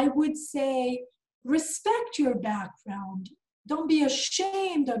 I would say respect your background. Don't be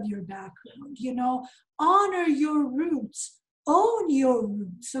ashamed of your background, you know, honor your roots, own your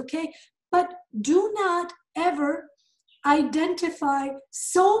roots, okay? But do not ever identify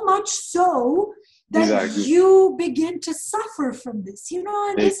so much so that you begin to suffer from this, you know,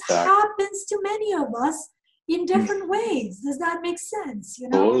 and this happens to many of us in different ways. Does that make sense, you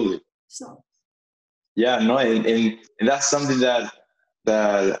know? Totally. So. Yeah, no, and that's something that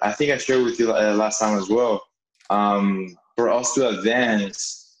I think I shared with you last time as well. For us to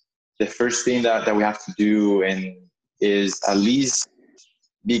advance, the first thing that we have to do is at least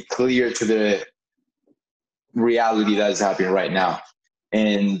be clear to the reality that is happening right now.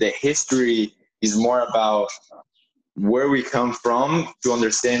 And the history is more about where we come from to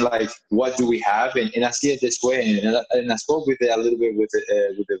understand, like, what do we have? And I see it this way. And I spoke with it a little bit with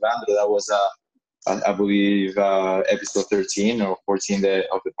Evandro. That was, I believe, episode 13 or 14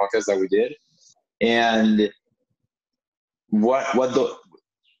 of the podcast that we did. And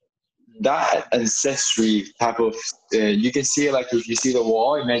that ancestry type of, you can see it, like if you see the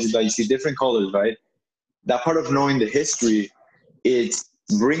wall, imagine that you see different colors, right? That part of knowing the history, it's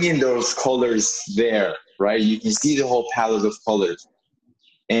bringing those colors there, right? You can see the whole palette of colors.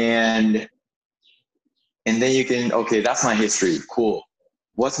 And then you can, okay, that's my history. Cool.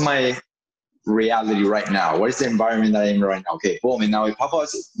 What's my reality right now? What is the environment that I'm in right now? Okay, boom. And now it pops out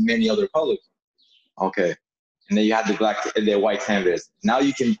many other colors. Okay. And then you have the white canvas. Now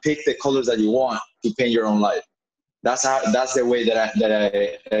you can pick the colors that you want to paint your own life. That's the way that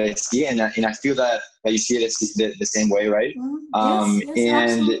I see it, and I feel that you see it the same way, right?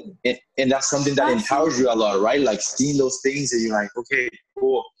 And that's something that empowers you a lot, right? Like seeing those things, and you're like, okay,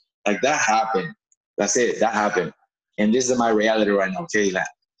 cool, like that happened. That's it, that happened, and this is my reality right now. Okay,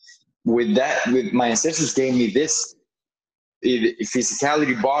 with my ancestors gave me this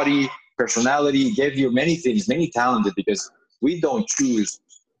physicality, body, personality, gave you many things, many talented, because we don't choose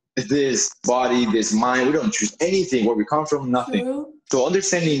this body, this mind, we don't choose anything, where we come from, nothing. True. So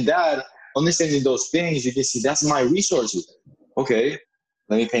understanding those things, you can see that's my resources. Okay,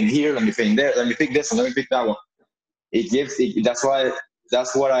 let me paint here, let me paint there, let me pick this one, let me pick that one.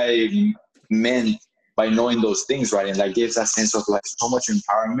 That's what I meant by knowing those things, right? And that gives that sense of like so much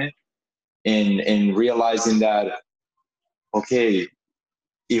empowerment and realizing that, okay,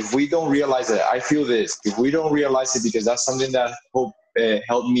 if we don't realize it, I feel this, if we don't realize it, because that's something that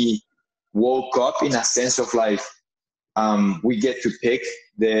helped me woke up in a sense of like, we get to pick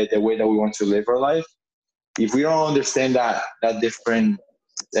the way that we want to live our life. If we don't understand that different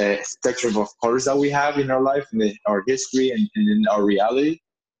spectrum of colors that we have in our life, in our history and in our reality,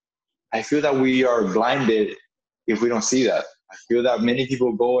 I feel that we are blinded if we don't see that. I feel that many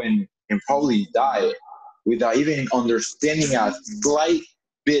people go and probably die without even understanding a slight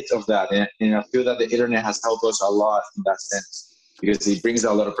bit of that. And I feel that the internet has helped us a lot in that sense, because it brings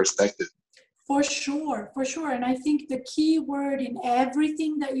a lot of perspective. For sure. And I think the key word in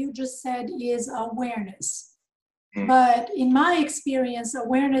everything that you just said is awareness. But in my experience,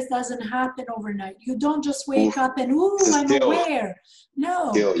 awareness doesn't happen overnight. You don't just wake up and, I'm aware.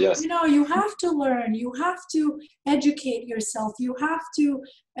 No, yes. You know, you have to learn. You have to educate yourself. You have to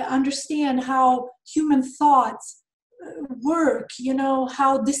understand how human thoughts work, you know,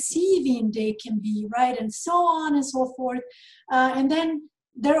 how deceiving they can be, right? And so on and so forth. And then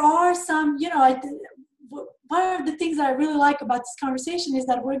there are some, one of the things that I really like about this conversation is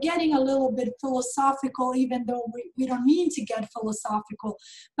that we're getting a little bit philosophical, even though we don't mean to get philosophical.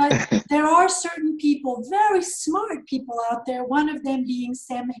 But there are certain people, very smart people out there, one of them being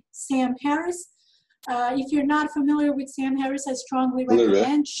Sam Harris. If you're not familiar with Sam Harris, I strongly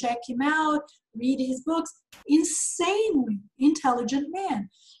recommend check him out, read his books. Insanely intelligent man.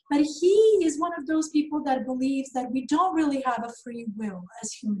 But he is one of those people that believes that we don't really have a free will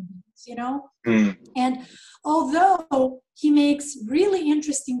as human beings, And although he makes really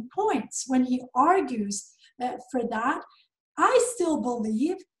interesting points when he argues for that, I still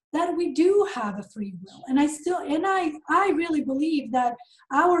believe that we do have a free will. And I really believe that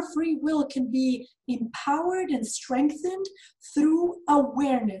our free will can be empowered and strengthened through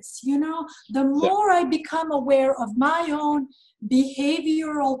awareness. The more I become aware of my own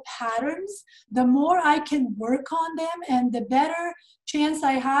behavioral patterns, the more I can work on them and the better chance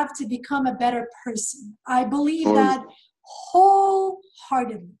I have to become a better person. I believe that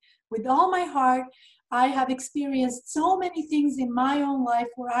wholeheartedly, with all my heart. I have experienced so many things in my own life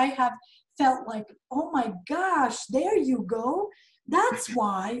where I have felt like, oh my gosh, there you go. That's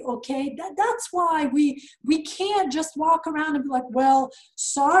why, okay? That's why we can't just walk around and be like, well,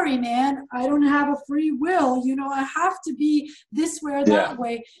 sorry, man, I don't have a free will. I have to be this way or that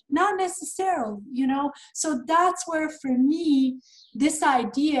way. Not necessarily, So that's where, for me, this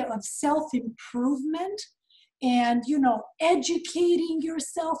idea of self-improvement and, educating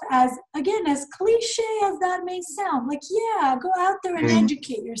yourself, as cliche as that may sound, like, yeah, go out there and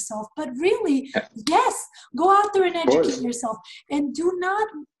educate yourself. But really, yes, go out there and educate yourself. And do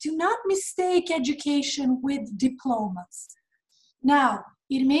not mistake education with diplomas. Now,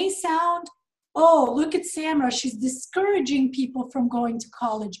 it may sound, oh, look at Samra, she's discouraging people from going to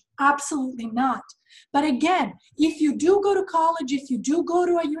college. Absolutely not. But again, if you do go to college, if you do go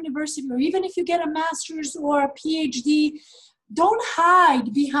to a university, or even if you get a master's or a PhD, don't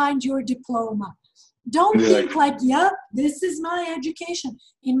hide behind your diploma. Don't think like, yep, this is my education.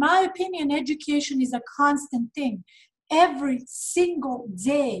 In my opinion, education is a constant thing. Every single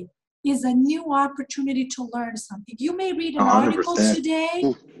day is a new opportunity to learn something. You may read an 100%. Article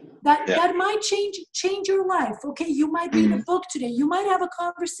today that might change your life. Okay, you might read a book today. You might have a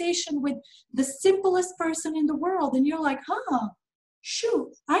conversation with the simplest person in the world, and you're like,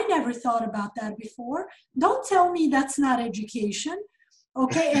 shoot, I never thought about that before. Don't tell me that's not education.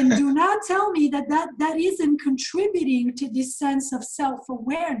 Okay, and do not tell me that isn't contributing to this sense of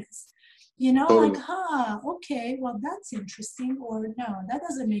self-awareness. Like, okay, well, that's interesting, or no, that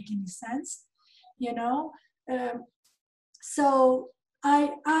doesn't make any sense, So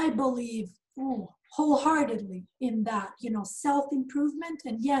I believe wholeheartedly in that, self-improvement.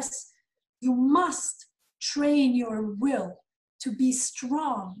 And yes, you must train your will to be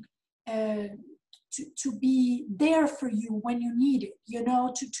strong, to be there for you when you need it,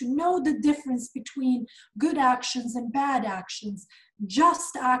 to know the difference between good actions and bad actions,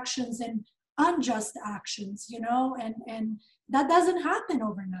 just actions and unjust actions, and that doesn't happen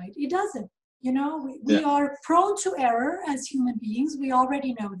overnight. It doesn't. We are prone to error as human beings. We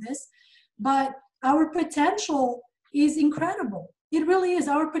already know this, but our potential is incredible. It really is.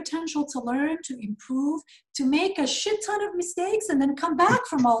 Our potential to learn, to improve, to make a shit ton of mistakes and then come back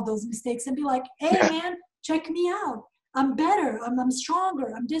from all those mistakes and be like, hey, man, check me out. I'm better. I'm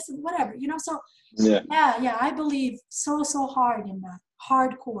stronger. I'm this, whatever, So I believe so hard in that.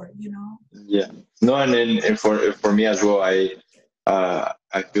 Hardcore, Yeah. No, and for me as well, I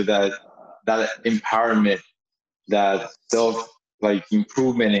feel that empowerment, that self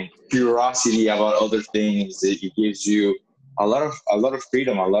improvement and curiosity about other things, it gives you a lot of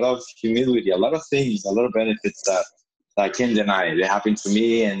freedom, a lot of humility, a lot of things, a lot of benefits that I can't deny. It happened to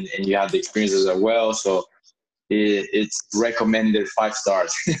me, and you had the experiences as well. So it's recommended 5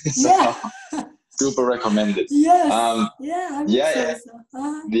 stars. Super recommended. Yes. I would say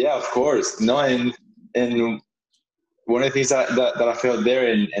so. Yeah, of course. No, and one of the things that I felt there,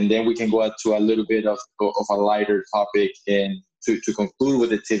 and then we can go out to a little bit of a lighter topic, and to conclude with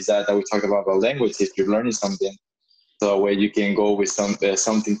the tips that we talked about language. If you're learning something, so where you can go with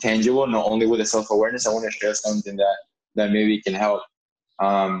something tangible, not only with the self-awareness. I want to share something that maybe can help.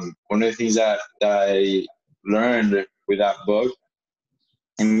 One of the things that I learned with that book,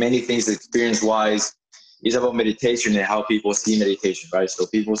 and many things experience-wise, is about meditation and how people see meditation, right? So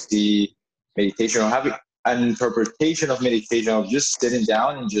people see meditation or having an interpretation of meditation of just sitting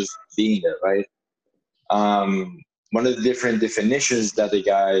down and just being there, right? One of the different definitions that the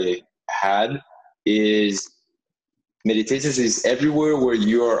guy had is meditation is everywhere where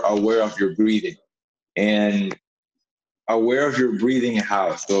you are aware of your breathing. And aware of your breathing and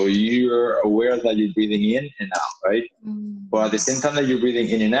how. So you're aware that you're breathing in and out, right? But at the same time that you're breathing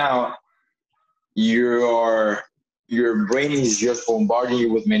in and out, your brain is just bombarding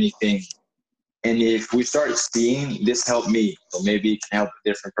you with many things. And if we start seeing this help me, so maybe it can help a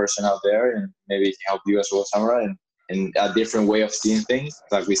different person out there, and maybe it can help you as well, Samara, and a different way of seeing things,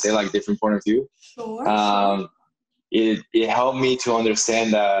 like we say, like different point of view. Sure. It helped me to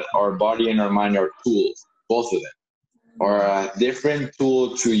understand that our body and our mind are tools, both of them, are a different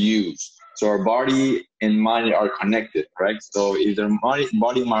tool to use. So our body and mind are connected, right? So if their body and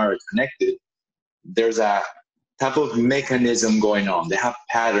mind are connected, there's a type of mechanism going on. They have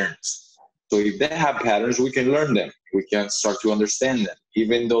patterns. So if they have patterns, we can learn them. We can start to understand them,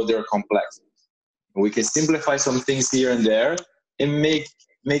 even though they're complex. We can simplify some things here and there and make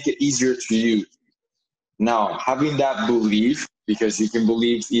it easier to use. Now, having that belief, because you can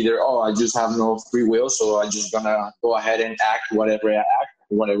believe either, oh, I just have no free will, so I'm just gonna go ahead and act whatever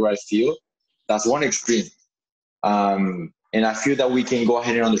I feel. That's one extreme. And I feel that we can go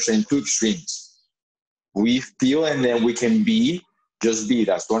ahead and understand two extremes. We feel and then we can just be.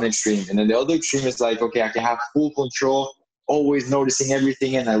 That's one extreme. And then the other extreme is like, okay, I can have full control, always noticing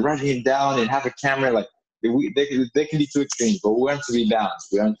everything, and I write it down and have a camera. Like they can be two extremes, but we want to be balanced.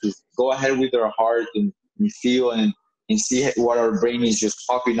 We want to go ahead with our heart and feel and see what our brain is just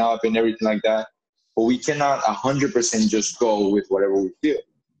popping up and everything like that. But we cannot 100% just go with whatever we feel,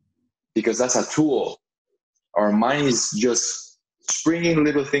 because that's a tool. Our mind is just springing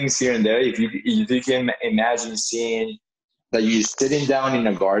little things here and there. If you can imagine seeing that you're sitting down in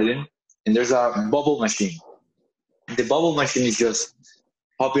a garden and there's a bubble machine. The bubble machine is just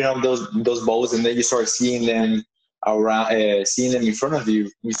popping up those bubbles, and then you start seeing them around, seeing them in front of you.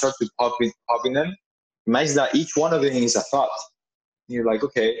 You start to popping them. Imagine that each one of them is a thought. You're like,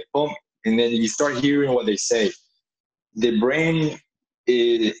 okay, boom, and then you start hearing what they say. The brain,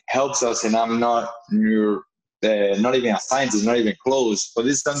 it helps us, and I'm not even a scientist, not even close, but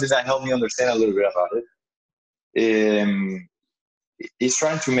this is something that helped me understand a little bit about it. It's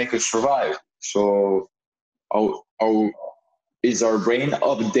trying to make us survive. So, is our brain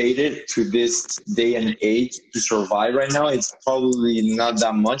updated to this day and age to survive right now? It's probably not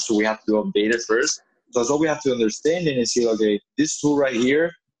that much, so we have to update it first. So that's what we have to understand and see, okay, this tool right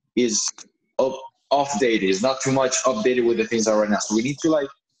here is off-dated. It's not too much updated with the things that are right now. So we need to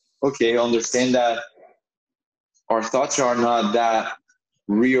understand that our thoughts are not that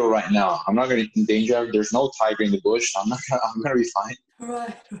real right now. I'm not going to endanger. There's no tiger in the bush. I'm going to be fine.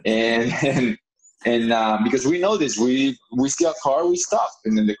 Right. And because we know this, we see a car, we stop,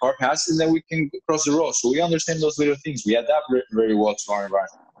 and then the car passes, and then we can cross the road. So we understand those little things. We adapt very well to our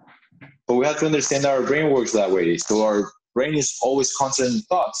environment. But we have to understand that our brain works that way. So our brain is always constant in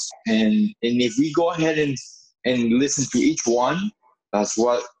thoughts. And if we go ahead and listen to each one, that's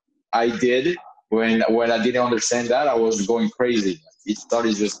what I did when I didn't understand that. I was going crazy. Each thought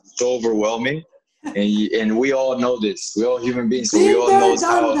is just so overwhelming. And we all know this. We're all human beings, so we all know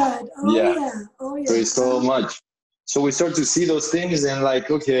how. That. Oh, yeah. So it's so much. So we start to see those things and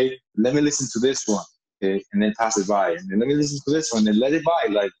like, okay, let me listen to this one, okay, and then pass it by, and then let me listen to this one, and let it by,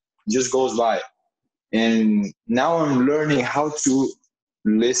 like it just goes by. And now I'm learning how to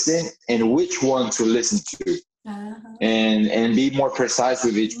listen and which one to listen to, and be more precise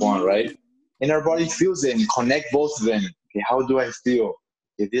with each one, right? And our body feels it and connect both of them. Okay, how do I feel?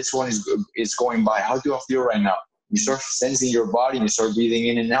 If this one is going by, how do I feel right now? You start sensing your body, and you start breathing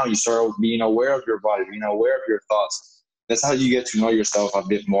in and out. You start being aware of your body, being aware of your thoughts. That's how you get to know yourself a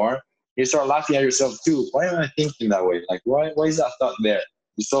bit more. You start laughing at yourself too. Why am I thinking that way? Like, why is that thought there?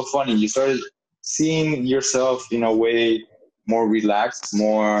 It's so funny. You start seeing yourself in a way more relaxed,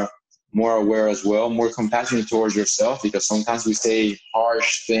 more aware as well, more compassionate towards yourself, because sometimes we say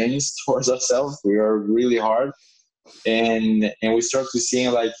harsh things towards ourselves. We are really hard. And we start to see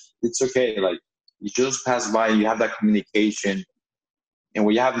like, it's okay. Like, you just pass by, you have that communication. And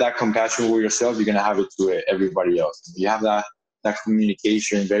when you have that compassion with yourself, you're going to have it to everybody else. You have that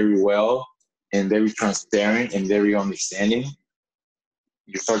communication very well and very transparent and very understanding.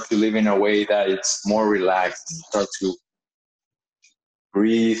 You start to live in a way that it's more relaxed. And you start to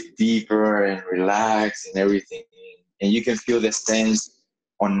breathe deeper and relax and everything. And you can feel the sense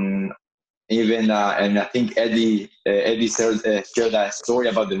on even, and I think Eddie shared that story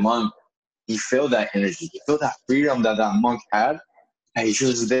about the monk. He felt that energy. He felt that freedom that monk had. And he's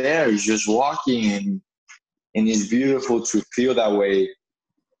just there. He's just walking, and it's beautiful to feel that way,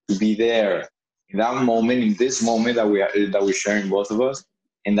 to be there in that moment, in this moment that we're sharing, both of us,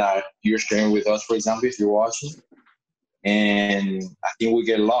 and that you're sharing with us, for example, if you're watching. And I think we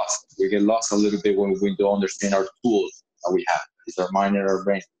get lost. We get lost a little bit when we don't understand our tools. that we have. It's our mind and our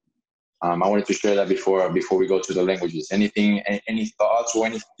brain. I wanted to share that before we go to the languages. Anything, any thoughts or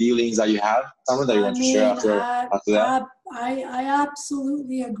any feelings that you have, Summer, that you want to share after that? I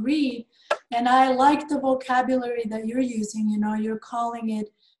absolutely agree. And I like the vocabulary that you're using. You know, you're calling it,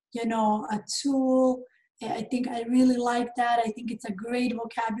 you know, a tool. I think I really like that. I think it's a great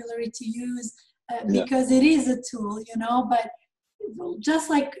vocabulary to use because it is a tool, you know, but just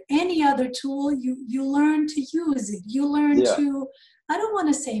like any other tool, you learn to use it. You learn to, I don't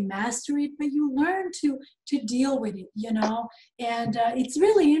want to say master it, but you learn to deal with it, you know. And it's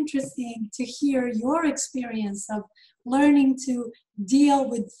really interesting to hear your experience of learning to deal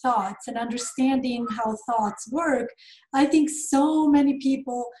with thoughts and understanding how thoughts work. I think so many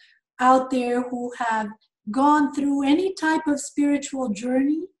people out there who have gone through any type of spiritual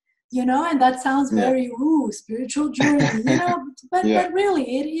journey, you know, and that sounds very spiritual journey, you know, but really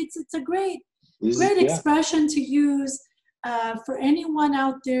it's a great expression to use for anyone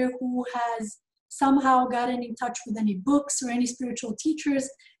out there who has somehow gotten in touch with any books or any spiritual teachers,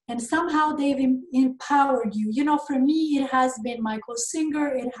 and somehow they've empowered you. You know, for me, it has been Michael Singer,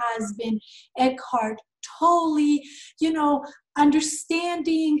 it has been Eckhart Tolle, you know,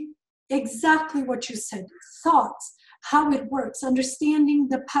 understanding exactly what you said, thoughts, how it works, understanding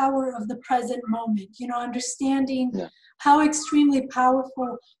the power of the present moment, you know, understanding how extremely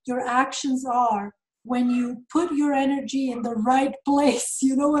powerful your actions are when you put your energy in the right place,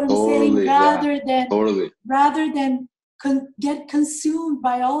 you know what I'm saying? Rather than get consumed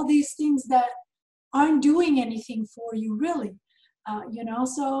by all these things that aren't doing anything for you, really. You know,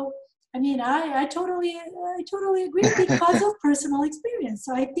 so I mean, I totally agree because of personal experience.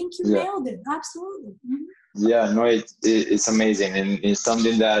 So I think you nailed it. Absolutely. Mm-hmm. Yeah, no, it's amazing, and it's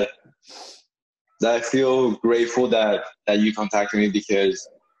something that I feel grateful that you contacted me, because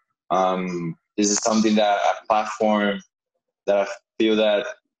this is something that a platform that I feel that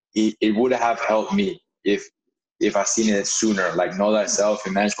it would have helped me if I seen it sooner. Like Know Thyself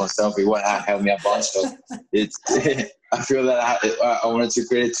and Manage Oneself, it would have helped me a bunch. So it's I feel that I wanted to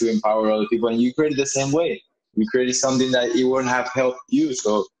create it to empower other people, and you created the same way. You created something that it wouldn't have helped you.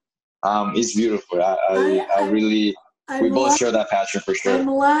 So it's beautiful. We both share that passion for sure. I'm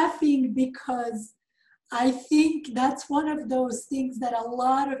laughing because I think that's one of those things that a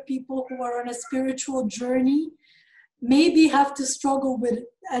lot of people who are on a spiritual journey maybe have to struggle with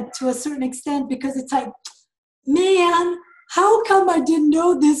to a certain extent, because it's like, man, how come I didn't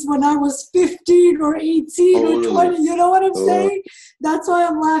know this when I was 15 or 18 or 20? You know what I'm saying? That's why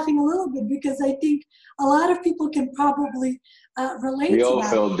I'm laughing a little bit, because I think a lot of people can probably relate to that. We all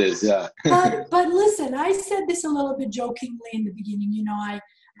felt this, yeah. but listen, I said this a little bit jokingly in the beginning. You know,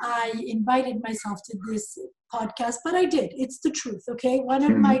 I invited myself to this podcast, but I did. It's the truth, okay? One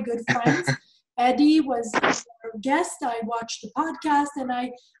of my good friends, Eddie, was our guest. I watched the podcast, and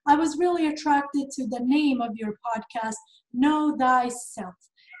I was really attracted to the name of your podcast, Know Thyself.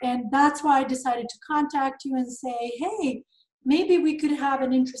 And that's why I decided to contact you and say, hey, maybe we could have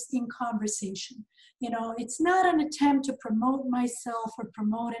an interesting conversation. You know, it's not an attempt to promote myself or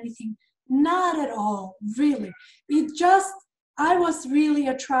promote anything. Not at all, really. It just, I was really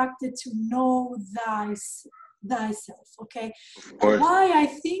attracted to know thyself, okay? Why I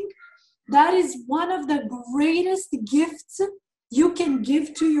think that is one of the greatest gifts you can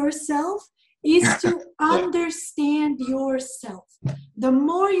give to yourself is to understand yourself. The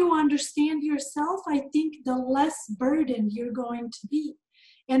more you understand yourself, I think the less burdened you're going to be.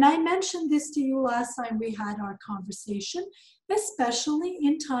 And I mentioned this to you last time we had our conversation, especially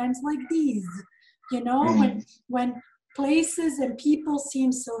in times like these. You know, when places and people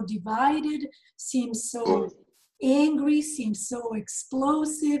seem so divided, seem so angry, seem so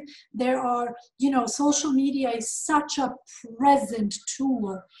explosive. There are, you know, social media is such a present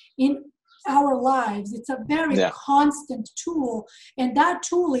tool in our lives. It's a very constant tool, and that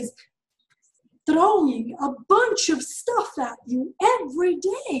tool is throwing a bunch of stuff at you every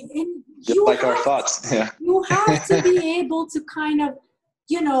day. And just like our thoughts. You have to be able to kind of,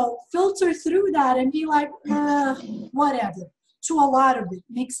 you know, filter through that and be like, whatever, to a lot of it.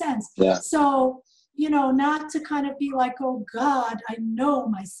 Makes sense. Yeah. So, you know, not to kind of be like, oh God, I know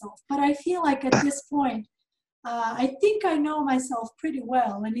myself. But I feel like at this point, I think I know myself pretty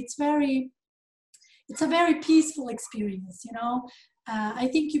well. And it's a very peaceful experience, you know. I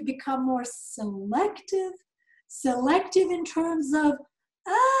think you become more selective in terms of,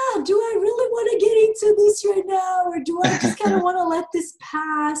 do I really want to get into this right now? Or do I just kind of want to let this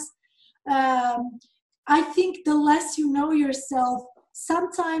pass? I think the less you know yourself,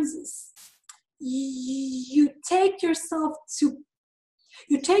 sometimes you take yourself to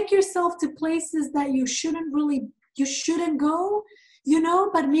places that you shouldn't really you shouldn't go,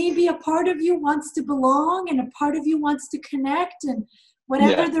 but maybe a part of you wants to belong and a part of you wants to connect, and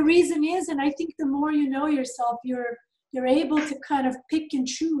whatever the reason is. And I think the more you know yourself, you're able to kind of pick and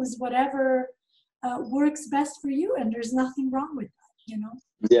choose whatever works best for you, and there's nothing wrong with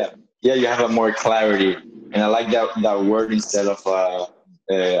that. Yeah, you have a more clarity, and I like that word instead of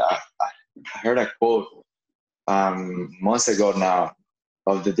I heard a quote months ago now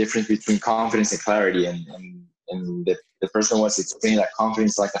of the difference between confidence and clarity, and the person was explaining that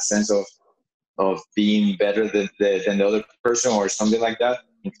confidence is like a sense of being better than the other person or something like that,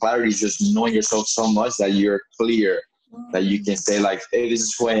 and clarity is just knowing yourself so much that you're clear, that you can say like, hey, this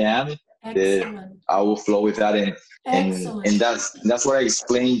is who I am. I will flow with that, and that's what I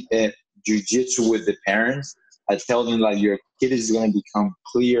explained jiu-jitsu with the parents. I tell them like your kid is going to become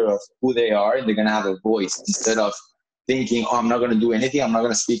clear of who they are, and they're going to have a voice instead of thinking, oh, I'm not going to do anything, I'm not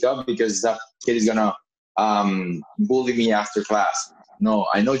going to speak up because that kid is going to bully me after class. No,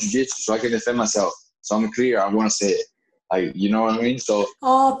 I know jiu-jitsu, so I can defend myself. So I'm clear. I want to say it. Like, you know what I mean? So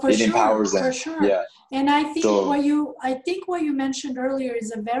it empowers them. For sure. Yeah. And I think what you mentioned earlier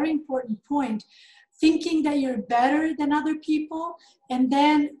is a very important point. Thinking that you're better than other people, and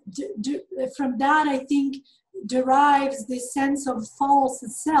then from that, I think derives this sense of false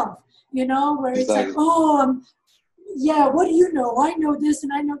self. Where it's like, oh, what do you know? I know this,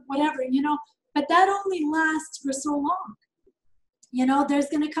 and I know whatever. But that only lasts for so long. There's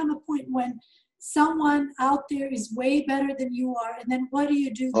going to come a point when someone out there is way better than you are, and then what do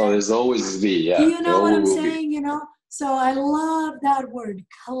you do then? There's always be, yeah. Do you know what I'm saying? So I love that word,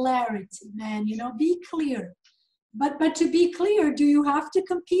 clarity, man. Be clear. But to be clear, do you have to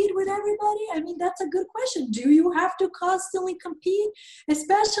compete with everybody? I mean, that's a good question. Do you have to constantly compete?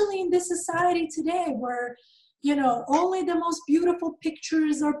 Especially in this society today where, only the most beautiful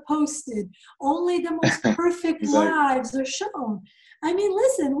pictures are posted. Only the most perfect lives are shown. I mean,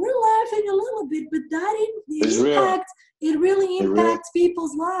 listen, we're laughing a little bit, but it really impacts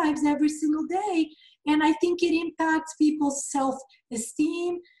people's lives every single day. And I think it impacts people's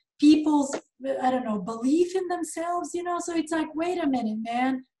self-esteem, people's, belief in themselves, So it's like, wait a minute,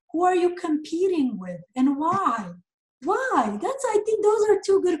 man, who are you competing with and why? Why? I think those are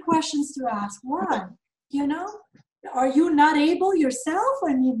two good questions to ask. Why? Are you not able yourself?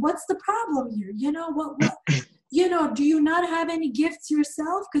 I mean, what's the problem here? What do you not have any gifts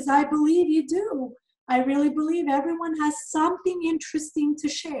yourself? Because I believe you do. I really believe everyone has something interesting to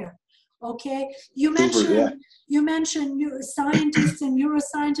share. Okay, you mentioned scientists and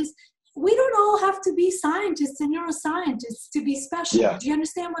neuroscientists. We don't all have to be scientists and neuroscientists to be special. Do you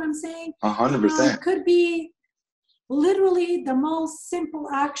understand what I'm saying? 100%. It could be literally the most simple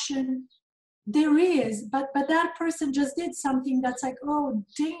action there is, but that person just did something that's like, oh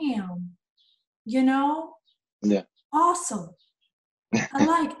damn, awesome. I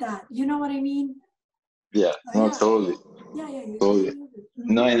like that. You know what I mean? Yeah, totally. Yeah. Totally.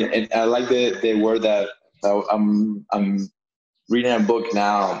 No, and I like the word that I'm reading a book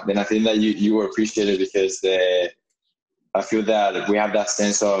now, and I think that you will appreciate it because I feel that we have that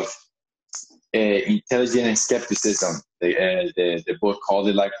sense of intelligent skepticism. The book called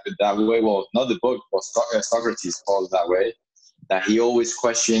it like that way. Well, not the book, but Socrates called it that way. That he always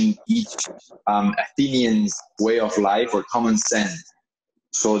questioned each Athenian's way of life or common sense.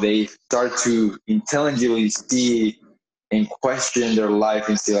 So they start to intelligently see and question their life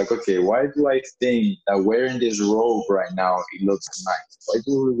and say like, okay, why do I think that wearing this robe right now, it looks nice? Why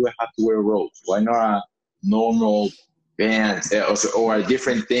do we have to wear robes? Why not a normal pants or a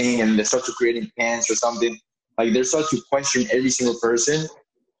different thing? And they start to creating pants or something. Like they start to question every single person.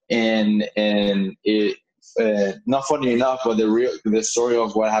 And it, not funny enough, but the story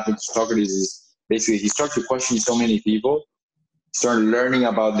of what happened to Socrates is basically he started to question so many people, started learning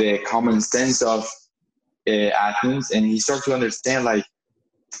about the common sense of Athens, and he started to understand like,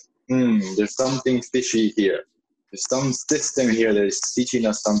 there's something fishy here. There's some system here that is teaching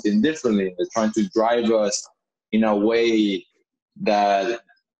us something differently. They're trying to drive us in a way that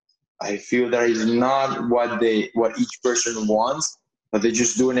I feel that is not what each person wants, but they're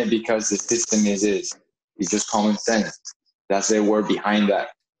just doing it because the system is. It's just common sense. That's the word behind that,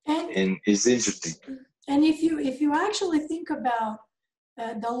 and it's interesting. And if you actually think about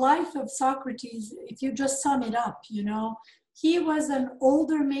the life of Socrates, if you just sum it up, he was an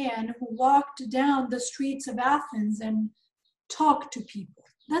older man who walked down the streets of Athens and talked to people.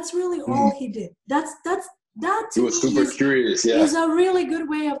 That's really all he did. That to he was super curious. Yeah, is a really good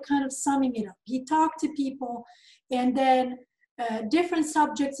way of kind of summing it up. He talked to people, and then different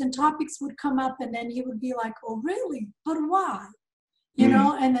subjects and topics would come up, and then he would be like, "Oh, really? But why? you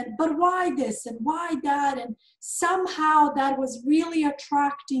know, and then, but why this and why that? And somehow that was really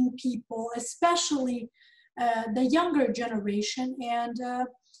attracting people, especially the younger generation. And,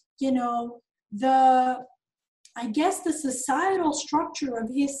 you know, I guess the societal structure of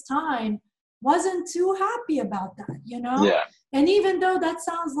his time wasn't too happy about that, you know? Yeah. And even though that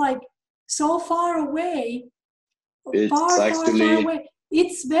sounds like so far away, It's far actually away,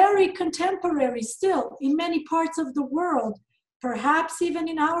 it's very contemporary still in many parts of the world, perhaps even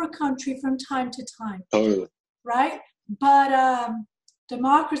in our country from time to time, totally. right? But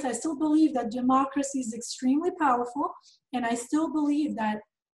democracy, I still believe that democracy is extremely powerful, and I still believe that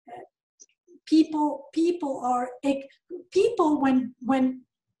people when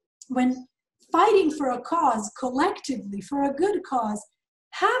fighting for a cause collectively, for a good cause,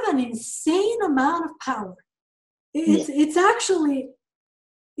 have an insane amount of power. It's actually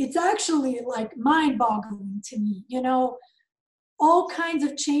like mind-boggling to me, you know, all kinds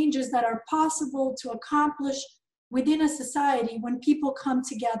of changes that are possible to accomplish within a society when people come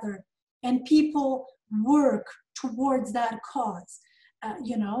together and people work towards that cause,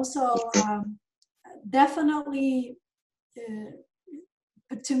 you know. So definitely,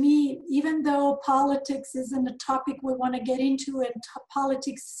 but to me, even though politics isn't a topic we want to get into, and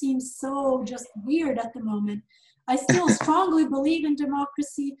politics seems so just weird at the moment, I still strongly believe in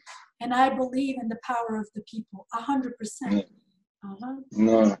democracy, and I believe in the power of the people, 100%.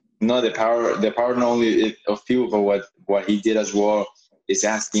 No, the power not only of people, but what he did as well is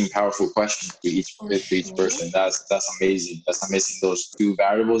asking powerful questions to each person. That's amazing. That's amazing. Those two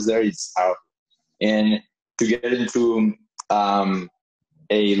variables there, it's powerful. And to get into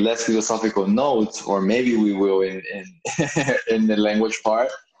a less philosophical note, or maybe we will in in the language part.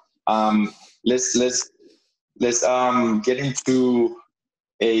 Let's get into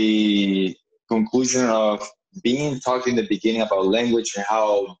a conclusion of being talked in the beginning about language and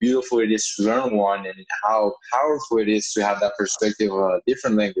how beautiful it is to learn one, and how powerful it is to have that perspective of a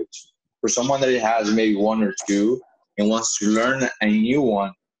different language. For someone that has maybe one or two and wants to learn a new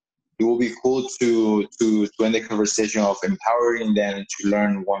one, it will be cool to end the conversation of empowering them to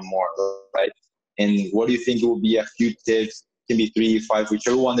learn one more, right? And what do you think will be a few tips? Can be 3, 5,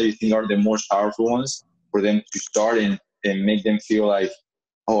 whichever one that you think are the most powerful ones for them to start and make them feel like,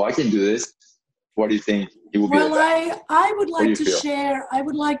 oh, I can do this. What do you think it will be? Well, I would like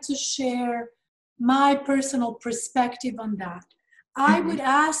to share my personal perspective on that. I would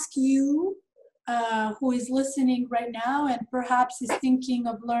ask you, who is listening right now and perhaps is thinking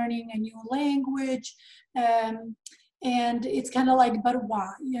of learning a new language, and it's kind of like, but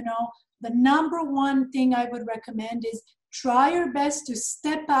why? You know, the number one thing I would recommend is try your best to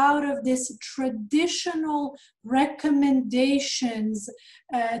step out of this traditional recommendations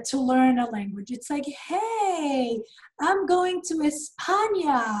to learn a language. It's like, hey, I'm going to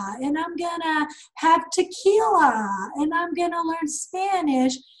España and I'm gonna have tequila and I'm gonna learn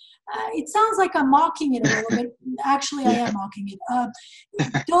Spanish. It sounds like I'm mocking it a little bit. Actually, I am mocking it.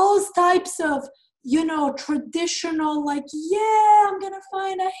 Those types of, you know, traditional, like, yeah, I'm going to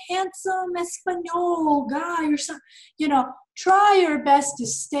find a handsome Espanol guy or something. You know, try your best to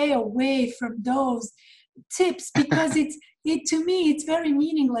stay away from those tips, because to me, it's very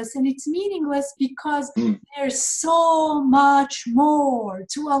meaningless. And it's meaningless because there's so much more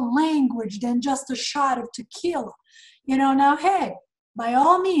to a language than just a shot of tequila. You know, now, hey, by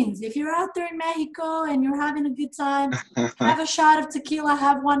all means, if you're out there in Mexico and you're having a good time, have a shot of tequila,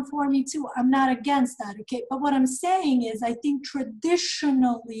 have one for me too. I'm not against that, okay? But what I'm saying is, I think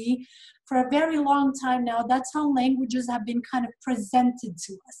traditionally, for a very long time now, that's how languages have been kind of presented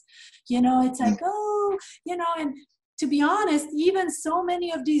to us. You know, it's like, oh, you know, and to be honest, even so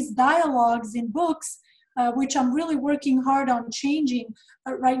many of these dialogues in books, which I'm really working hard on changing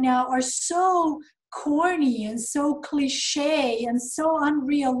right now, are so corny and so cliche and so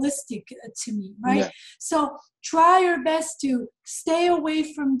unrealistic to me, right? Yeah. So try your best to stay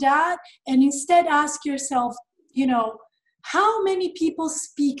away from that and instead ask yourself, you know, how many people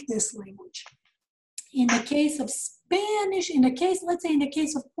speak this language? In the case of Spanish, let's say in the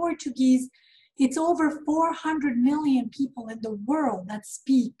case of Portuguese, it's over 400 million people in the world that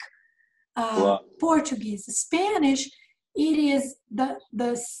speak Portuguese. Spanish, it is the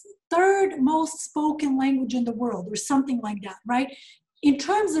third most spoken language in the world, or something like that, right? In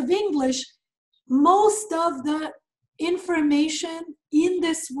terms of English, most of the information in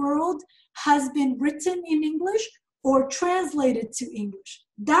this world has been written in English or translated to English.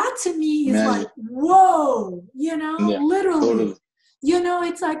 That to me is like, whoa, you know, literally. Totally. You know,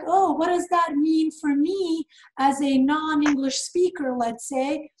 it's like, oh, what does that mean for me as a non-English speaker, let's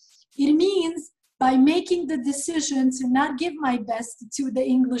say? It means by making the decision to not give my best to the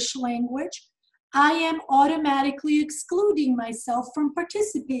English language, I am automatically excluding myself from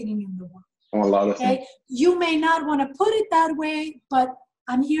participating in the world. A lot of things. Okay? You may not want to put it that way, but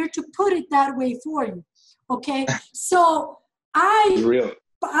I'm here to put it that way for you. Okay? So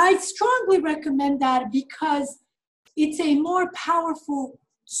I strongly recommend that because it's a more powerful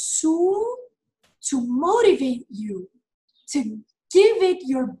tool to motivate you to give it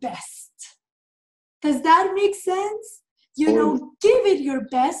your best. Does that make sense? You know, give it your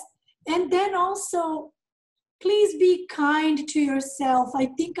best. And then also, please be kind to yourself. I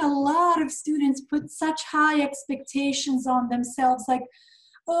think a lot of students put such high expectations on themselves, like,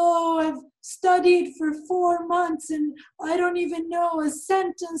 oh, I've studied for 4 months and I don't even know a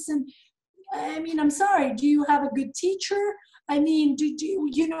sentence. And I mean, I'm sorry, do you have a good teacher? I mean, do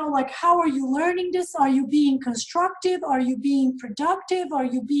you know, like, how are you learning this? Are you being constructive? Are you being productive? Are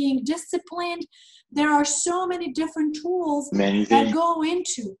you being disciplined? There are so many different tools that go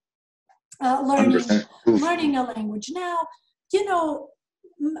into learning a language. Now, you know,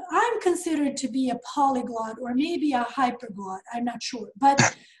 I'm considered to be a polyglot or maybe a hyperglot. I'm not sure, but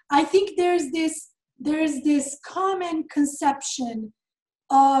I think there's this common conception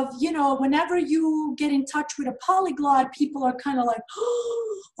of, you know, whenever you get in touch with a polyglot, people are kind of like,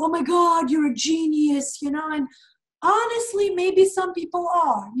 oh my God, you're a genius, you know. And honestly, maybe some people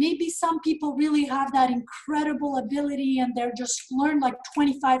are. Maybe some people really have that incredible ability and they're just learned like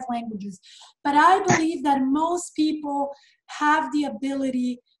 25 languages. But I believe that most people have the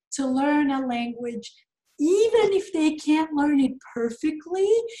ability to learn a language, even if they can't learn it perfectly,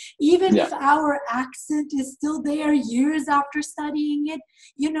 even if our accent is still there years after studying it.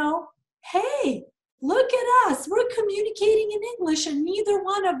 You know, hey, look at us. We're communicating in English and neither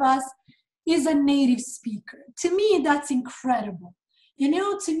one of us is a native speaker. To me, that's incredible. You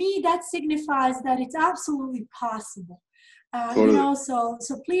know, to me, that signifies that it's absolutely possible. You know, so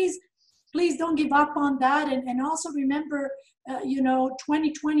please don't give up on that. And also remember, you know,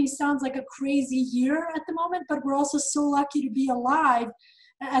 2020 sounds like a crazy year at the moment, but we're also so lucky to be alive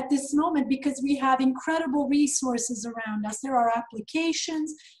at this moment because we have incredible resources around us. There are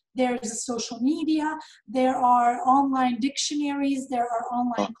applications, there's social media, there are online dictionaries, there are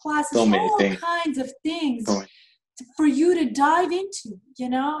online classes, all kinds of things for you to dive into, you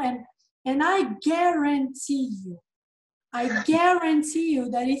know, and I guarantee you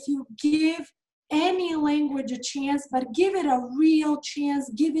that if you give any language a chance, but give it a real chance,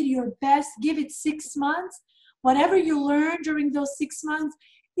 give it your best, give it 6 months, whatever you learn during those 6 months,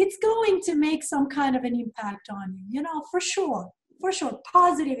 it's going to make some kind of an impact on you, you know, for sure,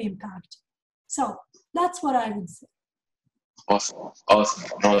 positive impact. So that's what I would say. Awesome.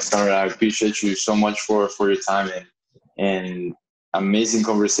 No, Sandra, I appreciate you so much for your time and amazing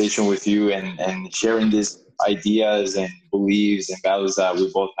conversation with you and sharing these ideas and beliefs and values that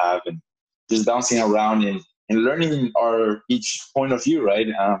we both have and just bouncing around and learning our each point of view, right?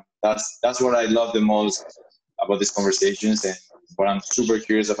 That's what I love the most about these conversations and what I'm super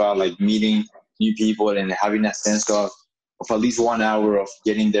curious about, like meeting new people and having a sense of at least 1 hour of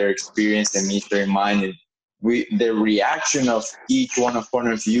getting their experience and me sharing mine. And the reaction of each one of point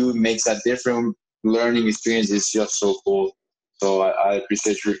of view makes a different learning experience. Is just so cool. So I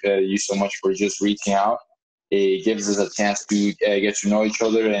appreciate you so much for just reaching out. It gives us a chance to get to know each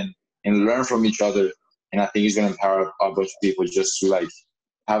other and learn from each other. And I think it's going to empower a bunch of people just to like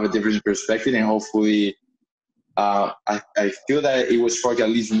have a different perspective and hopefully I feel that it would spark at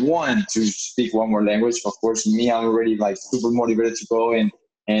least one to speak one more language. Of course, me, I'm already like super motivated to go and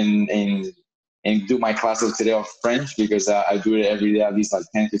do my class of today of French because I do it every day, at least like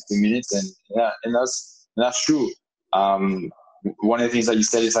 10, 15 minutes. And that's true. One of the things that you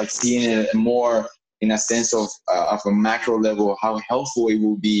said is like seeing it more in a sense of a macro level, how helpful it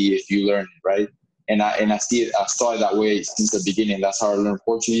will be if you learn it, right? And I saw it that way since the beginning. That's how I learned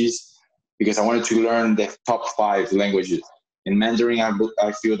Portuguese, because I wanted to learn the top 5 languages. In Mandarin,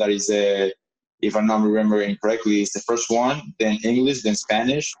 I feel that is if I'm not remembering incorrectly, it's the first one, then English, then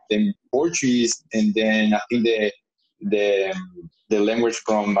Spanish, then Portuguese, and then I think the language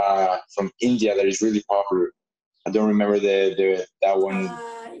from India that is really popular. I don't remember that one.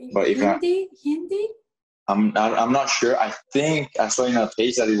 But if Hindi? I'm not sure. I think I saw in a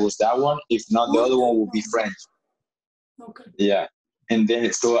page that it was that one. If not, the other one will be French. Okay. Yeah. And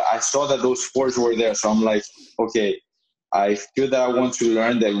then, so I saw that those 4 were there. So I'm like, okay, I feel that I want to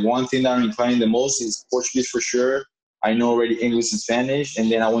learn that one thing that I'm inclining the most is Portuguese for sure. I know already English and Spanish.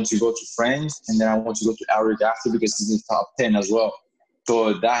 And then I want to go to French. And then I want to go to Arabic after because it's in the top 10 as well.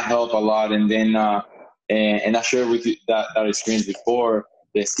 So that helped a lot. And then, and I shared with you that experience before.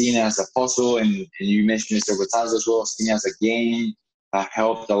 they're seeing it as a puzzle, and you mentioned it several times as well, seeing it as a game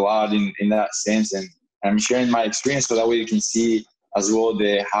helped a lot in that sense. And I'm sharing my experience so that way you can see as well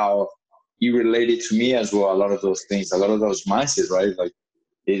how you related to me as well. A lot of those things, a lot of those mindsets, right? Like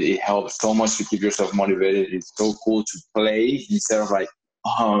it helps so much to keep yourself motivated. It's so cool to play instead of like,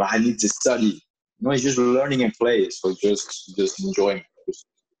 oh, I need to study. No, it's just learning and play. So just enjoying.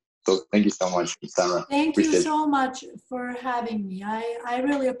 So thank you so much, Sandra. Thank you so much for having me. I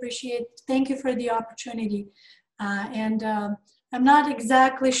really appreciate. Thank you for the opportunity. I'm not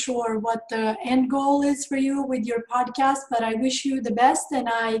exactly sure what the end goal is for you with your podcast, but I wish you the best, and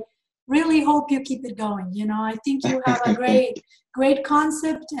I really hope you keep it going. You know, I think you have a great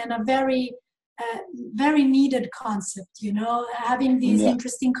concept and a very needed concept. You know, having these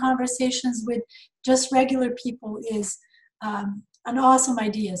interesting conversations with just regular people is an awesome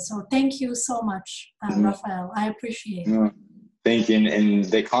idea. So thank you so much, Rafael. I appreciate it. Thank you. And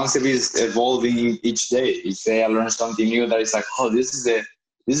the concept is evolving each day. Each day I learn something new that is like, oh, this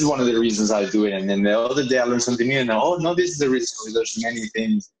is one of the reasons I do it. And then the other day I learn something new and oh no, this is the reason. So there's many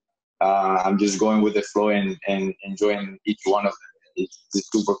things. I'm just going with the flow and enjoying each one of them. It's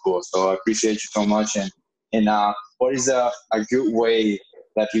super cool. So I appreciate you so much. And what is a good way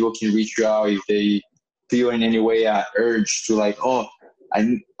that people can reach you out if they feel in any way urge to like, oh,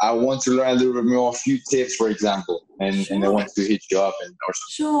 I want to learn a little bit more, a few tips, for example, and they want to hit you up or something.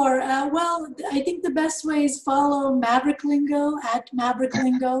 Sure. Well, I think the best way is follow Maverick Lingo at Maverick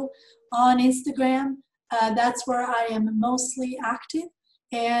Lingo on Instagram. That's where I am mostly active.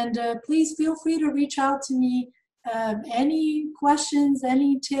 And please feel free to reach out to me. Any questions,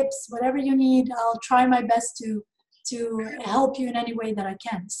 any tips, whatever you need, I'll try my best to help you in any way that I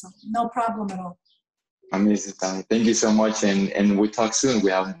can. So no problem at all. Amazing, Tanya. Thank you so much. And we'll talk soon.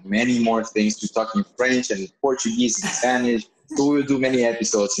 We have many more things to talk in French and Portuguese and Spanish. So we'll do many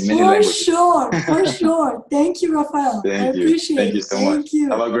episodes in many languages. For sure. Thank you, Rafael. I appreciate it. Thank you so much.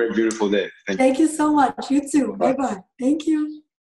 Have a great, beautiful day. Thank you so much. You too. Bye-bye. Thank you.